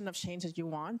vision of change that you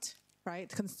want,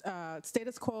 right?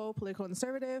 Status quo, political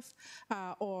conservative,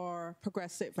 or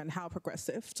progressive, and how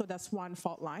progressive. So that's one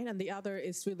fault line. And the other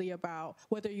is really about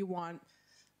whether you want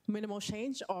minimal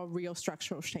change or real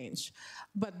structural change.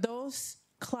 But those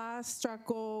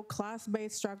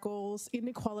class-based struggles,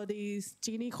 inequalities,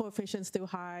 Gini coefficient still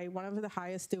high, one of the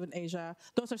highest still in Asia.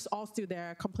 Those are all still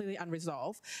there, completely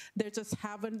unresolved. They just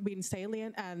haven't been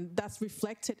salient, and that's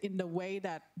reflected in the way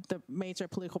that the major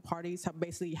political parties have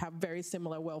very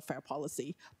similar welfare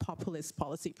policy, populist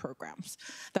policy programs,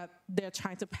 that they're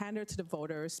trying to pander to the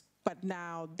voters, but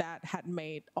now that had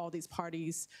made all these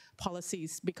parties'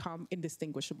 policies become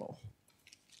indistinguishable.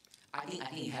 I think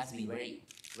it has been very,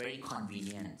 very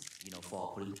convenient,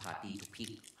 for political party to pick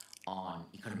on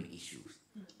economic issues,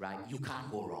 right? You can't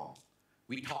go wrong.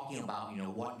 We're talking about,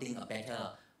 wanting a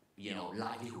better,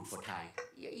 livelihood for Thai.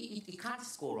 It can't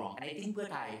just go wrong. And I think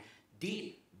what I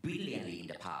did brilliantly in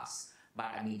the past,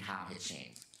 but time has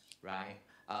changed, right?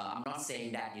 I'm not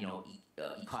saying that,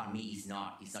 economy is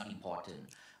not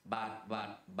important, but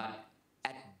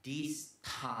at this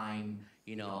time,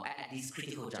 at this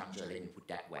critical juncture, let me put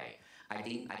that way, I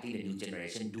think the new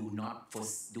generation do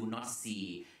not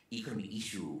see economic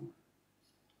issue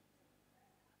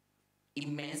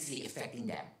immensely affecting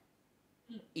them.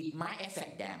 It might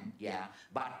affect them, yeah,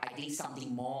 but I think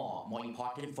something more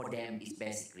important for them is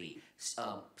basically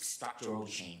structural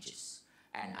changes,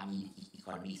 And I mean,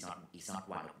 economy is not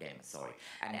one of them, sorry.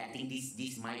 And I think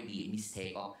this might be a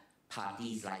mistake of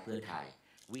parties like Pheu Thai,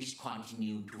 which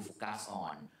continue to focus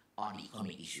on the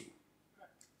economic issue.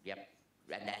 Yep.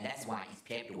 And that's why it's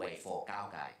paved the way for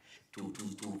Khao Kai to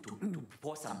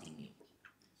propose something new.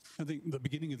 I think the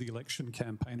beginning of the election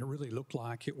campaign, it really looked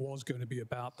like it was going to be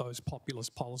about those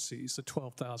populist policies, the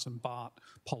 12,000 baht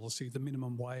policy, the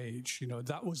minimum wage. You know,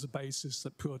 that was the basis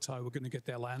that Pheu Thai were going to get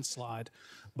their landslide.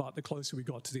 But the closer we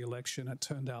got to the election, it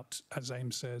turned out, as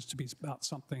AIM says, to be about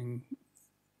something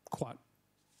quite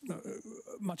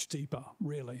much deeper,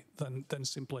 really, than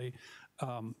simply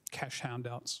cash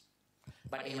handouts.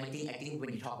 But I think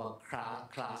when you talk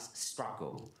about class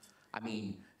struggle, I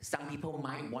mean, some people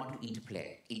might want to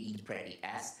interpret it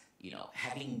as, you know,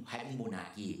 having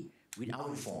monarchy without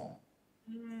reform.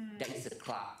 That is the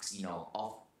crux, you know,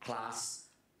 of class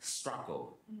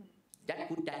struggle. That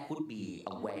could be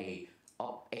a way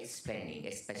of explaining,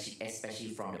 especially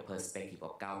from the perspective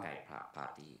of Khao Kai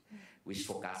Party, which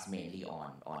focus mainly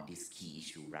on this key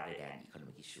issue rather than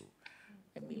economic issue.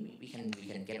 I mean, we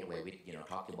can get away with, you know,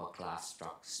 talking about class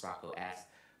struggle as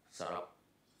sort of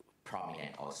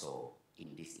prominent also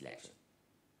in this election.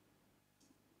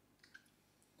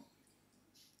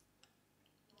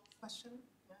 Question?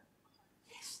 Yeah.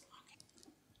 Yes.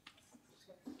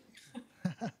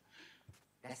 Okay.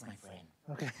 That's my friend.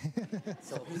 Okay.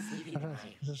 So who's sleeping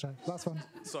tonight? Last one.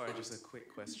 Sorry, just a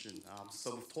quick question.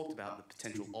 So we've talked about the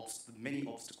potential many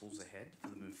obstacles ahead for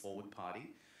the Move Forward Party.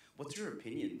 What's your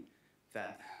opinion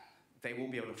that they will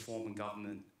be able to form a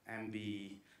government and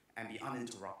be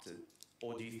uninterrupted,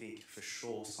 or do you think for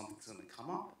sure something's going to come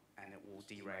up and it will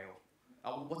derail?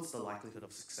 What's the likelihood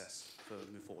of success for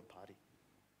the Move Forward Party?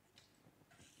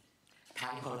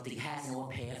 Thai politics has no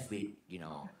paved with, you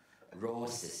know,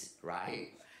 roses,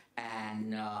 right?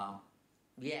 And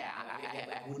yeah,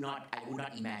 I would not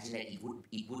imagine that it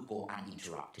would go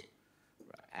uninterrupted,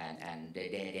 right? And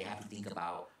they have to think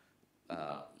about you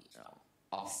know,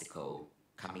 obstacle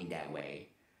coming their way.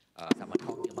 Someone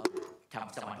talking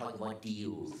about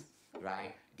deals,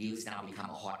 right? Deals now become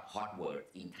a hot word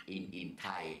in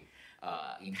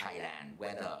Thailand.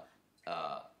 Whether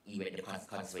even the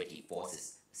conservative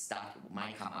forces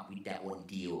might come up with their own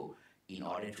deal in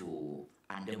order to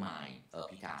undermine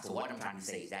Pitha. So what I'm trying to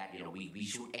say is that, you know, we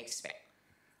should expect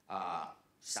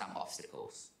some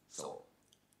obstacles. So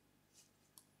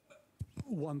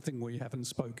one thing we haven't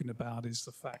spoken about is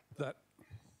the fact that,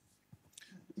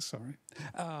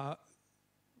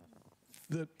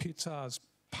 that Pitha's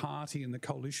party and the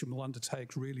coalition will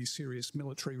undertake really serious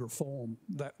military reform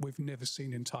that we've never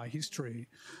seen in Thai history.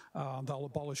 They'll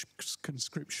abolish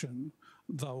conscription.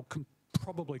 They'll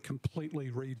probably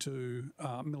completely redo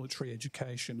military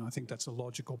education. I think that's a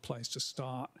logical place to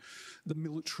start. The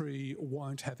military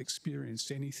won't have experienced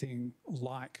anything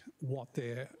like what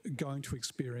they're going to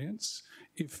experience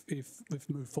if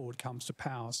Move Forward comes to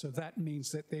power. So that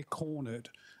means that they're cornered,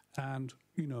 and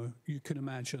you know, you can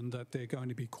imagine that they're going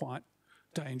to be quite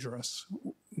dangerous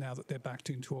now that they're backed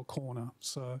into a corner.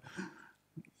 So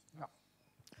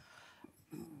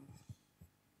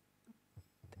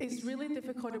it's really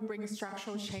difficult to bring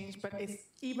structural change, but it's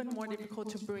even more difficult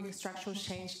to bring structural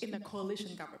change in a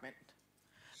coalition government,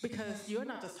 because you're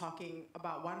not just talking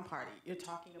about one party, you're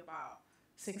talking about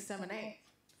 6, 7, 8,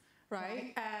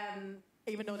 right? And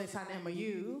even though they signed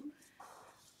MOU,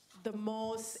 the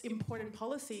most important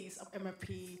policies of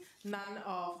MFP, none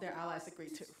of their allies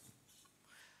agreed to.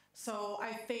 So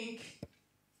I think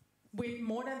with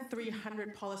more than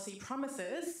 300 policy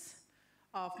promises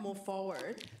of Move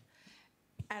Forward,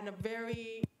 and a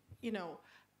very, you know,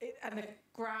 and a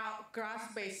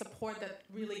grass-based support that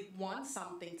really wants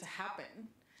something to happen,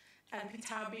 and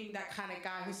Pitha being that kind of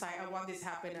guy who's like, I want this to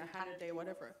happen in 100 days,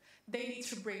 whatever, they need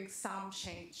to bring some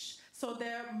change. So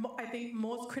I think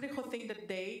most critical thing that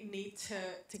they need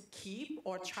to keep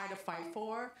or try to fight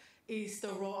for is the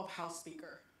role of House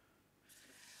Speaker.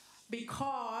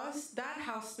 Because that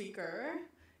House Speaker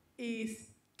is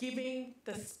giving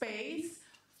the space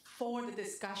for the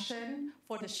discussion,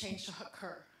 for the change to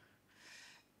occur.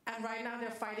 And right now they're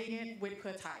fighting it with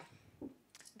Pheu Thai.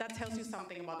 That tells you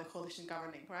something about the coalition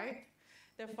governing, right?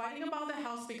 They're fighting about the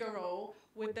House Speaker role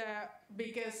with their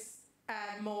biggest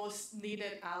and most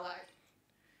needed ally.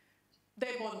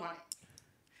 They both want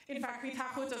it. In fact, Pitha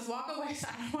could just walk away, so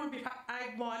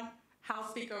I want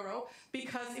House Speaker role,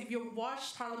 because if you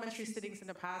watch parliamentary sittings in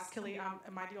the past, Kelly,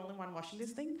 am I the only one watching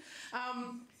this thing?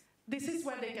 This is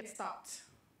where they get stopped.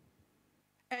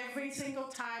 Every single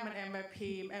time an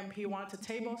MP wanted to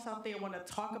table something, want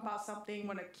to talk about something,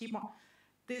 want to keep on.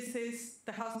 This is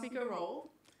the House Speaker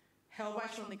role, held by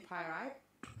Chonlik Pai, right?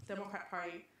 Democrat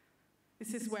Party,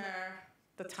 this is where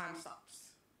the time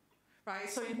stops. Right?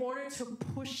 So in order to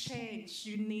push change,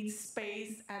 you need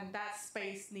space, and that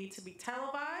space needs to be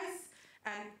televised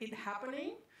and it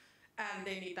happening, and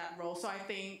they need that role. So I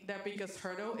think their biggest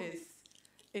hurdle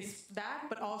is that,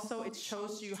 but also it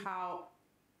shows you how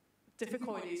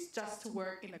difficult it is just to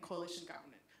work in a coalition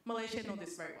government. Malaysia know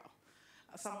this very well.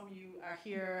 Some of you are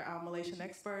here, Malaysian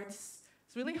experts.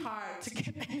 It's really hard to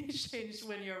get any change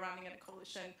when you're running in a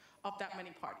coalition of that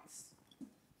many parties.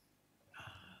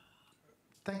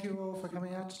 Thank you all for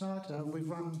coming out tonight. We've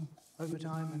run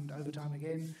overtime and overtime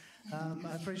again.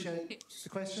 I appreciate the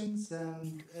questions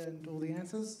and all the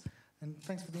answers, and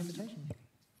thanks for the invitation.